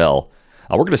as well.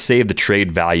 We're going to save the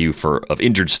trade value of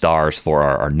injured stars for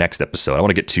our next episode. I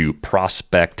want to get to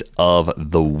prospect of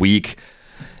the week.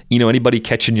 Anybody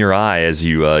catching your eye as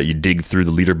you dig through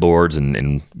the leaderboards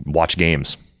and watch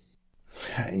games?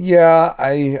 Yeah,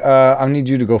 I need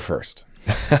you to go first.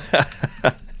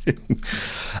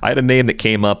 I had a name that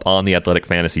came up on the Athletic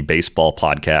Fantasy Baseball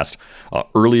podcast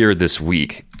earlier this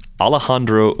week.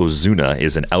 Alejandro Ozuna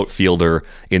is an outfielder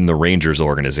in the Rangers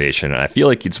organization, and I feel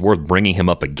like it's worth bringing him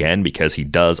up again because he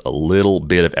does a little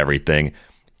bit of everything.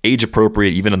 Age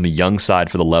appropriate, even on the young side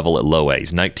for the level at low A.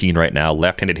 He's 19 right now,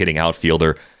 left-handed hitting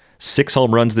outfielder. 6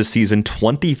 home runs this season,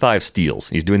 25 steals.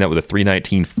 He's doing that with a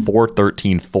 319,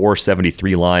 413,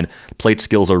 473 line. Plate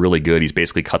skills are really good. He's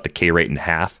basically cut the K rate in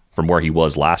half from where he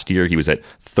was last year. He was at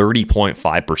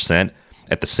 30.5%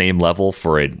 at the same level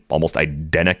for an almost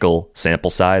identical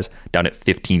sample size, down at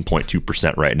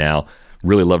 15.2% right now.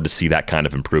 Really love to see that kind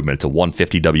of improvement. It's a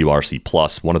 150 WRC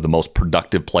plus, one of the most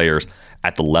productive players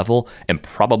at the level, and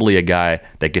probably a guy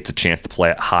that gets a chance to play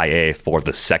at high A for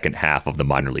the second half of the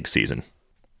minor league season.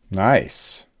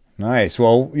 Nice.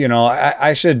 Well,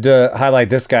 I should highlight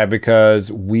this guy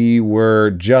because we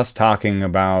were just talking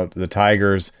about the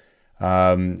Tigers,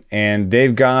 and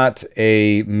they've got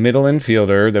a middle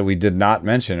infielder that we did not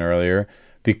mention earlier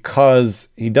because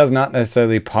he does not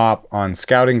necessarily pop on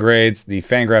scouting grades. The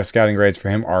Fangraphs scouting grades for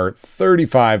him are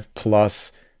 35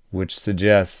 plus, which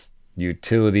suggests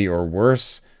utility or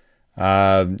worse.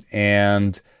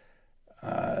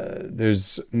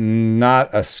 There's not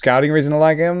a scouting reason to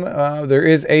like him. There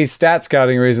is a stat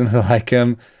scouting reason to like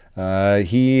him.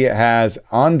 He has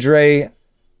Andre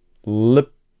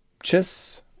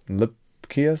Lipchus. I'm going to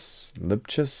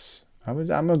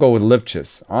go with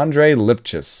Lipchus. Andre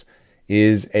Lipchus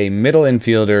is a middle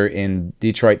infielder in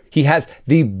Detroit. He has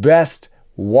the best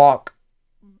walk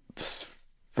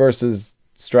versus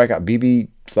strikeout,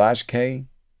 BB/K,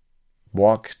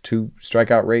 walk to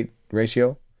strikeout rate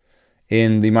ratio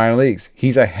in the minor leagues.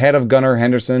 He's ahead of Gunnar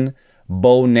Henderson,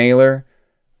 Bo Naylor,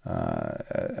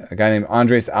 a guy named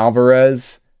Andres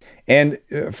Alvarez. And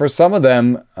for some of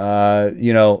them,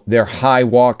 their high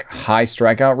walk, high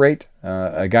strikeout rate,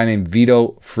 a guy named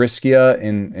Vito Frischia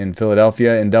in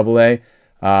Philadelphia in AA,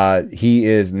 he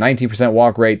is 19%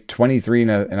 walk rate,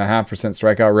 23.5%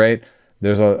 strikeout rate.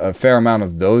 There's a fair amount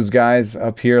of those guys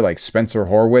up here, like Spencer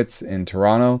Horwitz in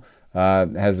Toronto,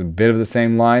 has a bit of the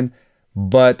same line.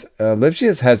 But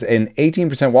Lipschitz has an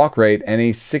 18% walk rate and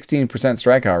a 16%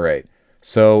 strikeout rate.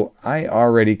 So I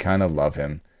already kind of love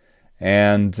him.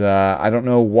 And I don't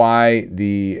know why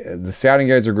the scouting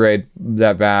grades are great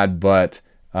that bad, but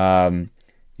there's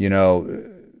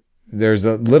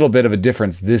a little bit of a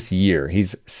difference this year.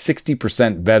 He's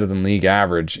 60% better than league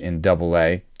average in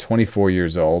AA, 24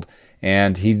 years old,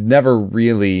 and he's never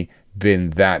really been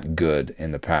that good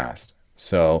in the past.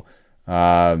 So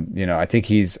I think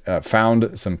he's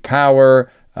found some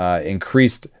power,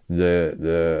 increased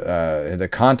the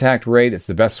contact rate. It's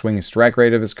the best swinging strike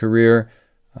rate of his career.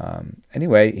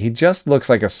 Anyway, he just looks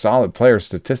like a solid player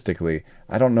statistically.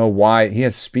 I don't know why. He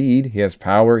has speed, he has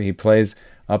power, he plays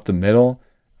up the middle.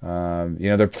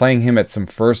 They're playing him at some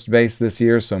first base this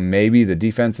year, so maybe the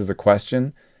defense is a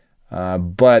question.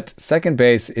 But second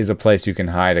base is a place you can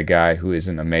hide a guy who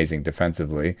isn't amazing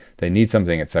defensively. They need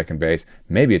something at second base.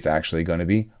 Maybe it's actually going to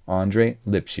be Andre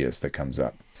Lipschitz that comes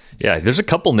up. Yeah, there's a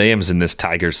couple names in this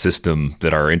Tigers system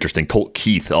that are interesting. Colt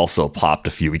Keith also popped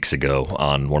a few weeks ago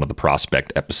on one of the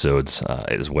prospect episodes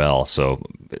as well. So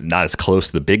not as close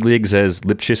to the big leagues as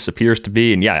Lipschitz appears to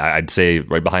be. And yeah, I'd say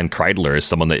right behind Kreidler is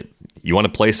someone that you want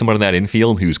to play someone in that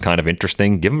infield who's kind of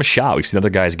interesting. Give him a shot. We've seen other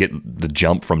guys get the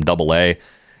jump from AA.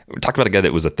 We talked about a guy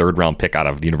that was a third-round pick out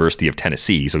of the University of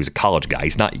Tennessee, so he's a college guy.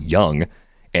 He's not young,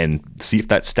 and see if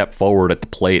that step forward at the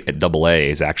plate at AA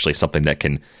is actually something that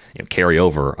can carry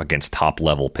over against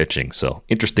top-level pitching. So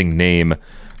interesting name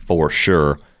for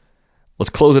sure. Let's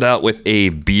close it out with a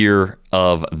beer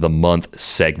of the month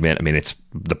segment. I mean, it's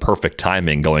the perfect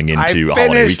timing going into a holiday weekend.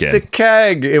 I finished the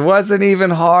keg. It wasn't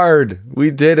even hard.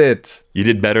 We did it. You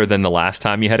did better than the last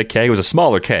time you had a keg. It was a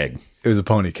smaller keg. It was a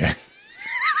pony keg.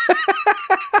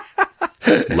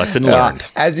 Lesson learned.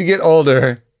 As you get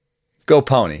older, go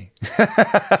pony.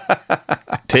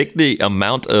 Take the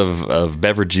amount of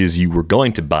beverages you were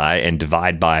going to buy and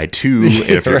divide by 2.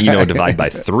 If you're divide by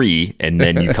 3, and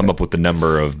then you come up with the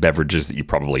number of beverages that you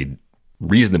probably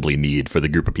reasonably need for the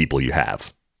group of people you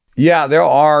have. Yeah, there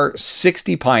are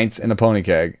 60 pints in a pony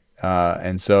keg,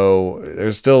 and so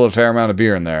there's still a fair amount of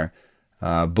beer in there.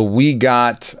 But we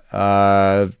got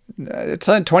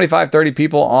 25, 30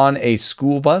 people on a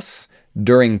school bus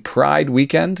during Pride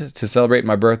weekend to celebrate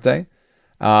my birthday.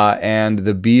 And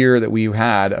the beer that we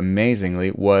had,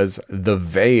 amazingly, was the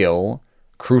Veil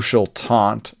Crucial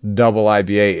Taunt Double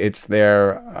IBA. It's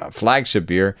their flagship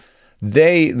beer.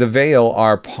 The Veil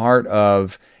are part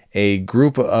of a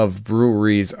group of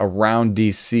breweries around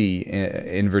D.C.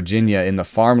 in Virginia, in the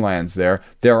farmlands there.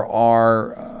 There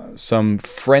are some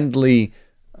friendly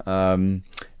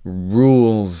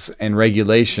rules and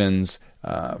regulations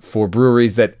for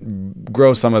breweries that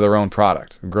grow some of their own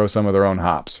product, grow some of their own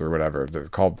hops or whatever. They're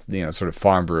called, sort of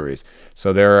farm breweries.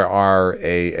 So there are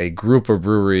a group of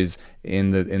breweries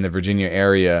in the Virginia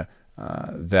area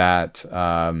that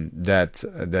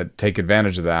take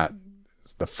advantage of that.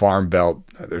 The Farm Belt.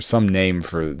 There's some name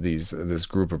for this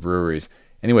group of breweries.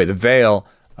 Anyway, the Veil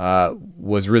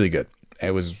was really good.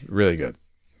 It was really good.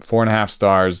 4.5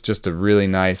 stars. Just a really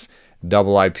nice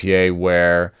double IPA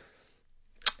where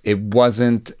it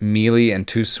wasn't mealy and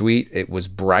too sweet. It was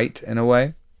bright in a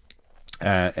way.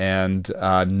 And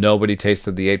nobody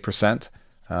tasted the 8%.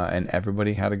 And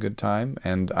everybody had a good time.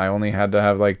 And I only had to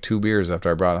have like 2 beers after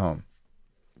I brought it home.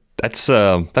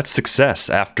 That's success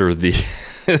after the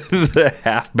the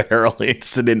half barrel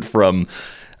incident from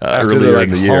earlier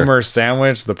in the year. Homer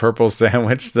sandwich, the purple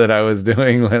sandwich that I was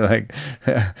doing with like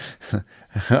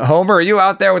Homer, are you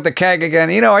out there with the keg again?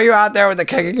 Are you out there with the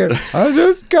keg again? I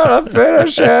just gotta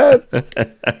finish it.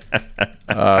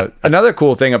 Another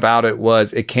cool thing about it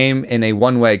was it came in a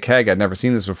one-way keg. I'd never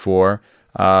seen this before.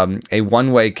 A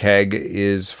one-way keg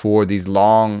is for these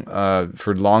long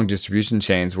distribution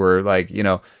chains where, like,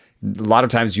 a lot of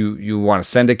times you want to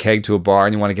send a keg to a bar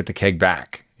and you want to get the keg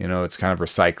back. It's kind of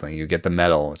recycling. You get the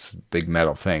metal. It's a big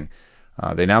metal thing.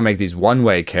 They now make these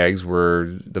one-way kegs where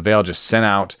the Veil just sent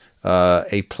out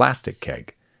a plastic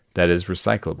keg that is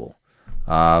recyclable.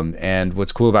 And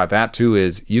what's cool about that too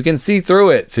is you can see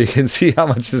through it, so you can see how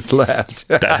much is left.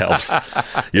 That helps.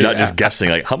 You're not just guessing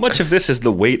like how much of this is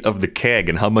the weight of the keg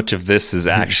and how much of this is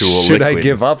actual Should liquid. I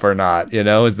give up or not?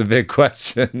 Is the big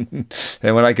question.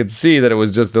 And when I could see that it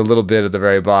was just a little bit at the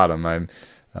very bottom,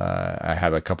 I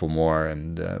had a couple more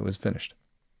and it was finished.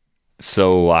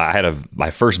 So I had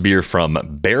my first beer from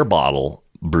Bear Bottle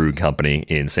Brewing Company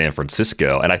in San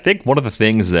Francisco, and I think one of the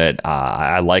things that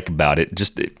I like about it,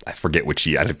 I forget which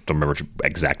year, I don't remember which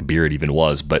exact beer it even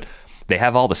was, but they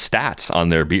have all the stats on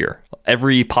their beer,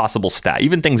 every possible stat,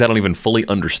 even things I don't even fully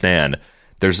understand.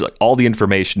 There's all the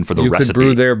information for the recipe. You could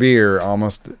brew their beer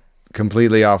almost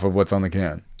completely off of what's on the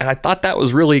can. And I thought that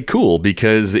was really cool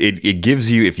because it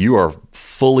gives you, if you are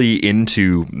fully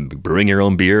into brewing your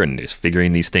own beer and just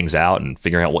figuring these things out and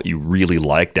figuring out what you really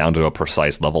like down to a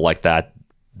precise level like that,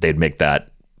 they'd make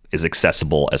that as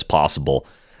accessible as possible.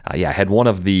 I had one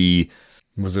of the...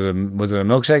 Was it a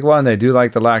milkshake one? They do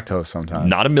like the lactose sometimes.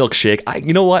 Not a milkshake.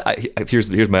 You know what?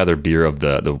 Here's my other beer of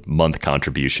the month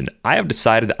contribution. I have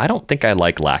decided that I don't think I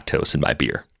like lactose in my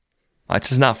beer. It's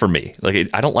just not for me. Like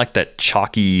I don't like that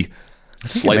chalky,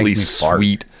 slightly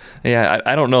sweet. Yeah,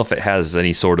 I don't know if it has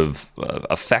any sort of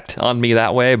effect on me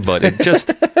that way, but it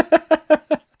just...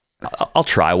 I'll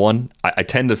try one. I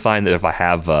tend to find that if I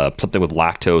have something with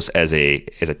lactose as a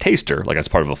taster, like as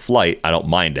part of a flight, I don't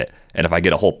mind it. And if I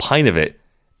get a whole pint of it,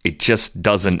 it just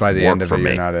doesn't by the work end of for it, me.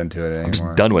 You're not into it anymore. I'm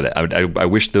just done with it. I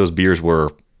wish those beers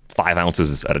were 5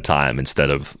 ounces at a time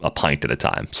instead of a pint at a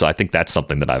time. So I think that's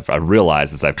something that I've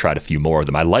realized as I've tried a few more of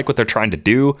them. I like what they're trying to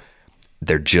do.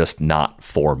 They're just not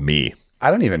for me.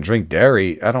 I don't even drink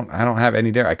dairy. I don't have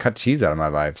any dairy. I cut cheese out of my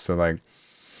life. So like,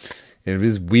 it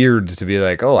is weird to be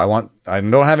like, oh, I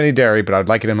don't have any dairy, but I'd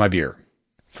like it in my beer.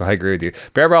 So I agree with you.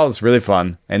 Bear Bottle is really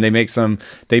fun, and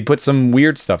they put some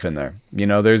weird stuff in there.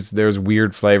 There's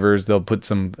weird flavors. They'll put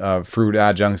some fruit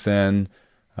adjuncts in.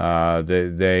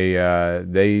 They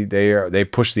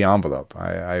push the envelope.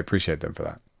 I appreciate them for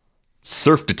that.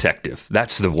 Surf Detective.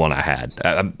 That's the one I had.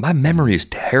 My memory is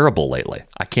terrible lately.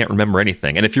 I can't remember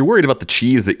anything. And if you're worried about the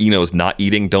cheese that Eno's not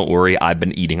eating, don't worry. I've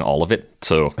been eating all of it.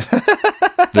 So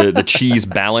the cheese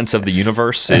balance of the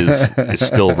universe is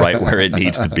still right where it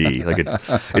needs to be. Like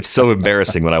it's so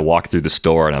embarrassing when I walk through the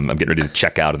store and I'm getting ready to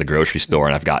check out of the grocery store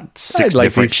and I've got 6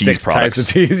 different cheese products. Types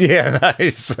of cheese. Yeah,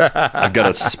 nice. I've got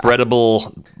a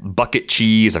spreadable bucket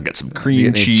cheese. I've got some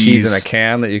cream cheese. Cheese in a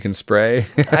can that you can spray.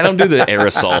 I don't do the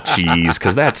aerosol cheese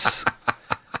because that's...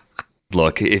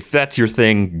 Look, if that's your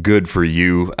thing, good for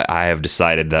you. I have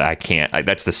decided that I can't.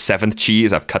 That's the 7th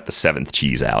cheese. I've cut the 7th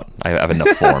cheese out. I have enough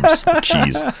forms of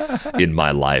cheese in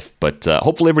my life. But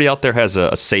hopefully everybody out there has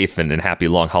a safe and happy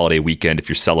long holiday weekend if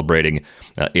you're celebrating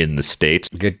in the States.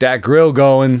 Get that grill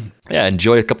going. Yeah,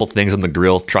 enjoy a couple things on the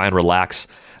grill. Try and relax.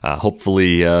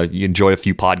 Hopefully you enjoy a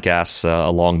few podcasts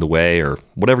along the way or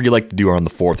whatever you like to do on the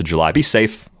 4th of July. Be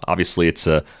safe. Obviously, it's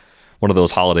one of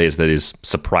those holidays that is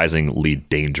surprisingly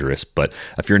dangerous. But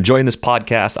if you're enjoying this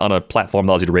podcast on a platform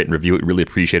that allows you to rate and review it, really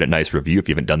appreciate a nice review. If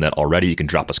you haven't done that already, you can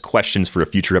drop us questions for a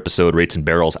future episode,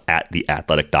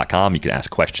 ratesandbarrels@theathletic.com. You can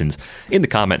ask questions in the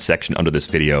comment section under this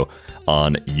video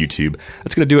on YouTube.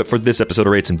 That's going to do it for this episode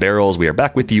of Rates and Barrels. We are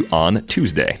back with you on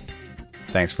Tuesday.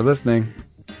 Thanks for listening.